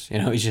hamburgers.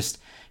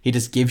 He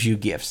just gives you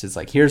gifts. It's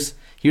like here's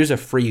a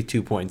free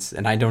 2 points,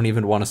 and I don't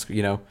even want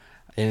to,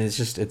 and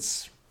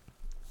it's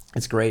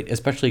great,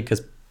 especially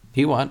because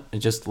it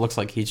just looks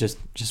like he's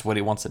just what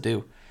he wants to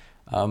do.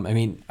 I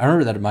mean, I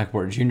remember that at Michael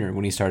Porter Jr.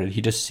 when he started,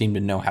 he just seemed to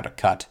know how to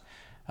cut.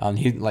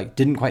 He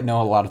didn't quite know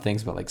a lot of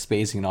things about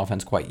spacing and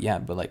offense quite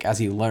yet, but as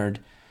he learned,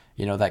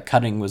 that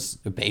cutting was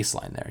a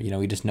baseline there.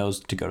 He just knows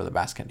to go to the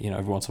basket.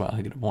 Every once in a while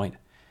he'll get a point.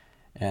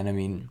 And I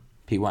mean,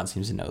 P1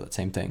 seems to know that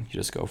same thing. You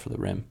just go for the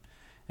rim.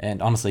 And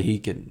honestly, he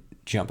can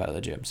jump out of the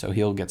gym, so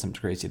he'll get some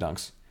crazy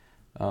dunks.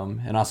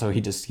 And also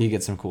he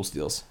gets some cool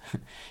steals.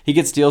 He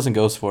gets steals and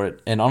goes for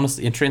it. And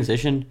honestly, in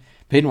transition,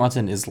 Peyton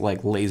Watson is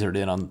lasered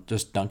in on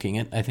just dunking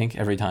it, I think,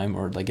 every time,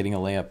 or getting a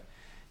layup.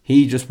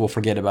 He just will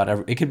forget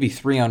about it could be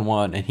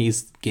 3-on-1 and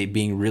he's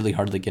being really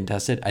hardly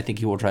contested. I think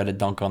he will try to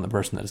dunk on the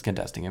person that is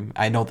contesting him.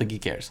 I don't think he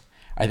cares.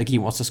 I think he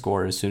wants to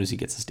score as soon as he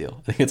gets a steal.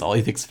 I think that's all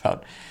he thinks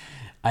about.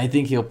 I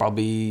think he'll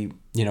probably,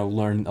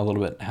 learn a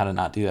little bit how to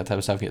not do that type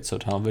of stuff, get so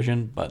tunnel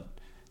vision, but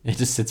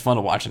It's fun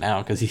to watch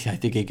now because I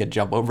think he could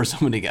jump over so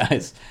many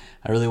guys.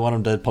 I really want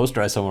him to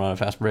posterize someone on a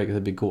fast break.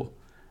 That'd be cool.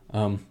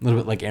 A little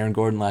bit like Aaron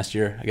Gordon last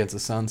year against the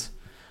Suns.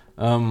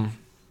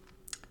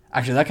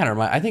 Actually, that kind of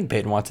reminds. I think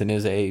Peyton Watson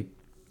is a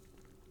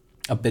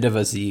bit of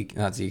a Zeke,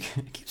 not Zeke.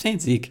 I keep saying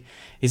Zeke.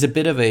 He's a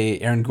bit of a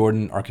Aaron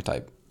Gordon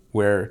archetype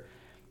where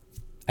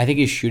I think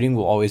his shooting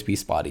will always be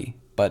spotty,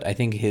 but I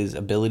think his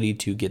ability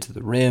to get to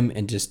the rim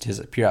and just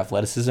his pure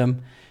athleticism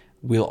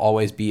will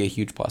always be a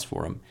huge plus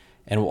for him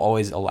and will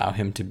always allow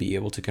him to be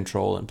able to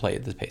control and play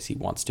at the pace he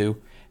wants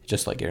to,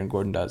 just like Aaron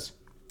Gordon does.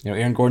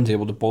 Aaron Gordon's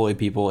able to bully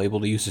people, able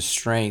to use his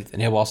strength,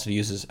 and he'll also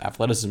use his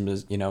athleticism,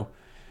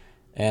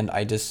 and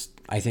I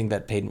think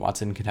that Peyton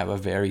Watson can have a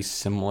very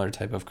similar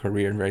type of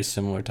career and very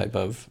similar type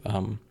of,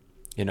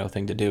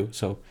 thing to do.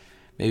 So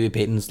maybe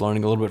Peyton's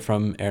learning a little bit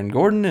from Aaron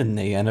Gordon, and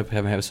they end up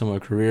having a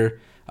similar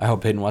career. I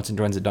hope Peyton Watson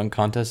joins the dunk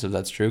contest if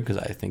that's true, because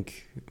I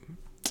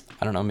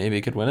don't know, maybe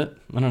he could win it.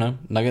 I don't know.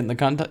 Nugget in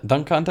the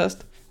dunk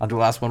contest? I think the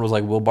last one was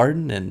like Will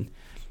Barton, and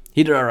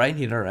he did all right,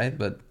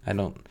 but I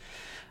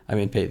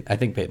think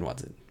Peyton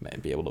Watson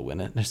might be able to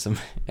win it.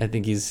 I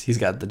think he's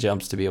got the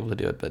jumps to be able to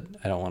do it, but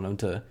I don't want him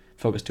to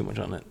focus too much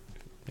on it.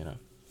 I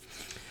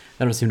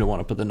don't seem to want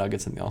to put the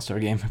Nuggets in the All-Star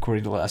game,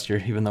 according to last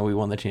year, even though we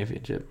won the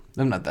championship.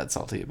 I'm not that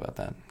salty about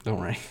that.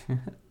 Don't worry.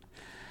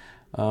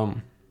 I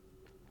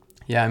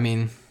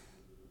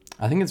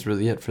think it's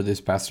really it for these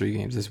past 3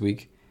 games this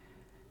week.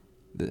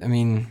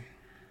 The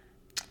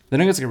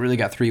Nuggets really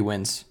got 3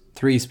 wins,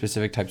 3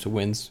 specific types of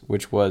wins,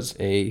 which was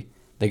they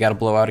got a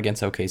blowout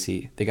against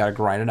OKC. They got a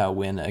grinded-out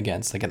win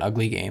against an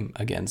ugly game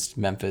against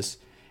Memphis,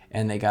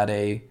 and they got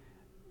a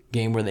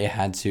game where they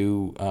had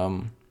to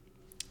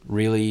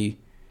really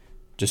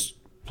just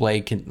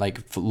play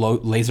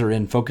laser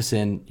in, focus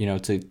in,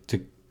 to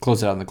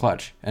close it out in the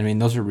clutch.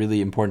 Those are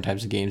really important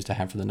types of games to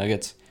have for the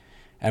Nuggets.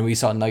 And we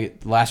saw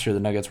last year the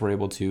Nuggets were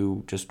able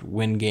to just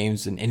win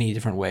games in any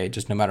different way,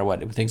 just no matter what.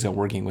 When things are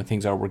working,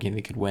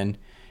 they could win.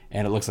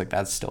 And it looks like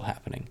that's still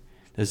happening.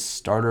 The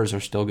starters are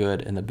still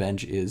good, and the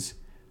bench is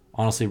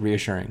honestly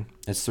reassuring.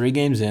 It's 3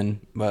 games in,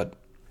 but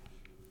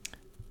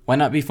why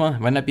not be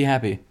fun? Why not be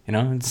happy?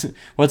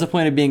 What's the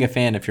point of being a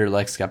fan if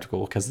you're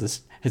skeptical because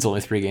it's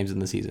only 3 games in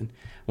the season?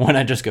 Why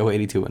not just go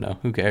 82-0?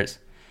 Who cares?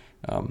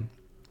 I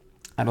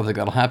don't think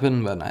that'll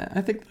happen, but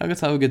I think the Nuggets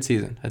have a good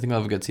season. I think they'll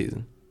have a good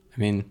season.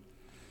 They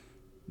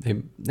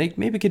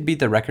maybe could beat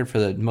the record for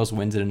the most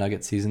wins in a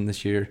Nuggets season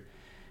this year,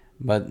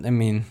 but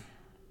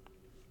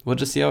we'll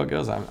just see how it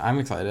goes. I'm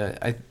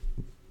excited.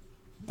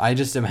 I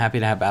just am happy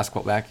to have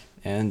basketball back,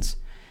 and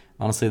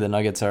honestly, the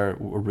Nuggets are a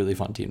really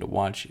fun team to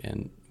watch.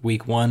 And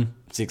week 1,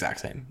 it's the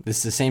exact same. This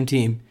is the same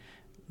team.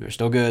 They're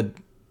still good,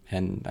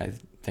 and I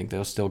think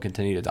they'll still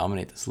continue to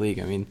dominate this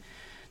league.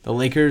 The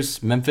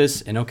Lakers,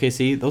 Memphis, and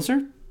OKC, those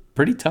are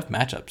pretty tough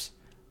matchups.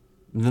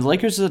 The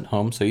Lakers is at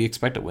home, so you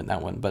expect to win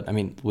that one. But,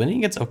 winning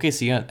against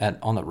OKC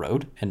on the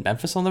road and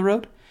Memphis on the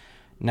road,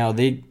 now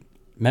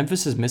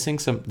Memphis is missing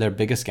their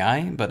biggest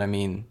guy, but,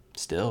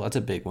 still, that's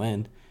a big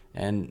win.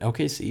 And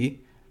OKC,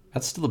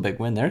 that's still a big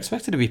win. They're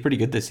expected to be pretty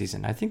good this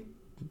season. I think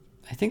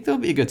they'll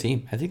be a good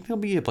team. I think they'll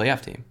be a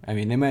playoff team.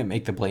 They might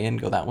make the play-in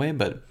go that way,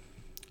 but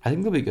I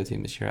think they'll be a good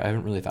team this year. I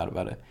haven't really thought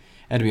about it.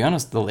 And to be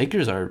honest, the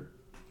Lakers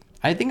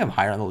I think I'm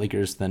higher on the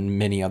Lakers than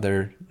many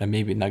other,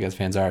 maybe Nuggets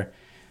fans are.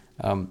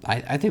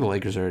 I think the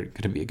Lakers are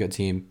going to be a good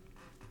team.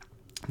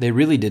 They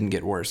really didn't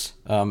get worse,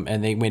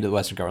 and they made it to the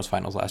Western Conference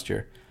Finals last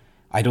year.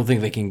 I don't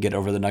think they can get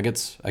over the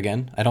Nuggets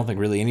again. I don't think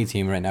really any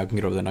team right now can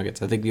get over the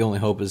Nuggets. I think the only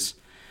hope is,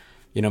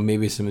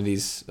 maybe some of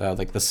these,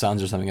 like the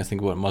Suns or something. I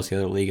think what most of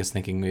the other league is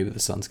thinking, maybe the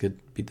Suns could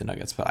beat the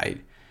Nuggets, but I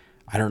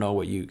don't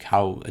know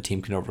how a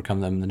team can overcome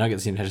them. The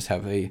Nuggets seem to just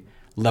have a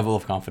level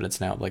of confidence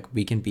now.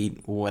 We can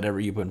beat whatever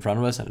you put in front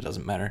of us, and it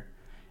doesn't matter.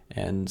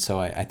 And so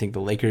I think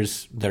the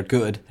Lakers, they're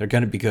good. They're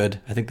going to be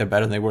good. I think they're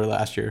better than they were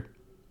last year.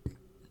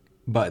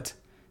 But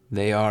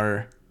I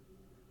don't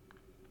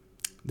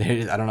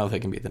know if they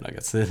can beat the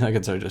Nuggets. The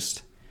Nuggets are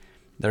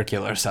they're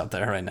killers out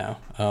there right now.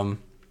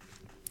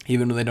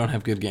 Even when they don't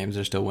have good games,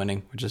 they're still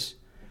winning, which is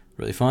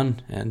really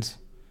fun. And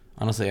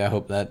honestly, I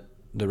hope that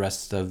the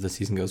rest of the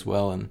season goes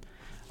well. And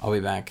I'll be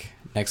back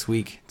next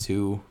week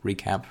to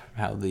recap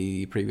how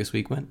the previous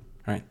week went.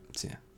 All right, see ya.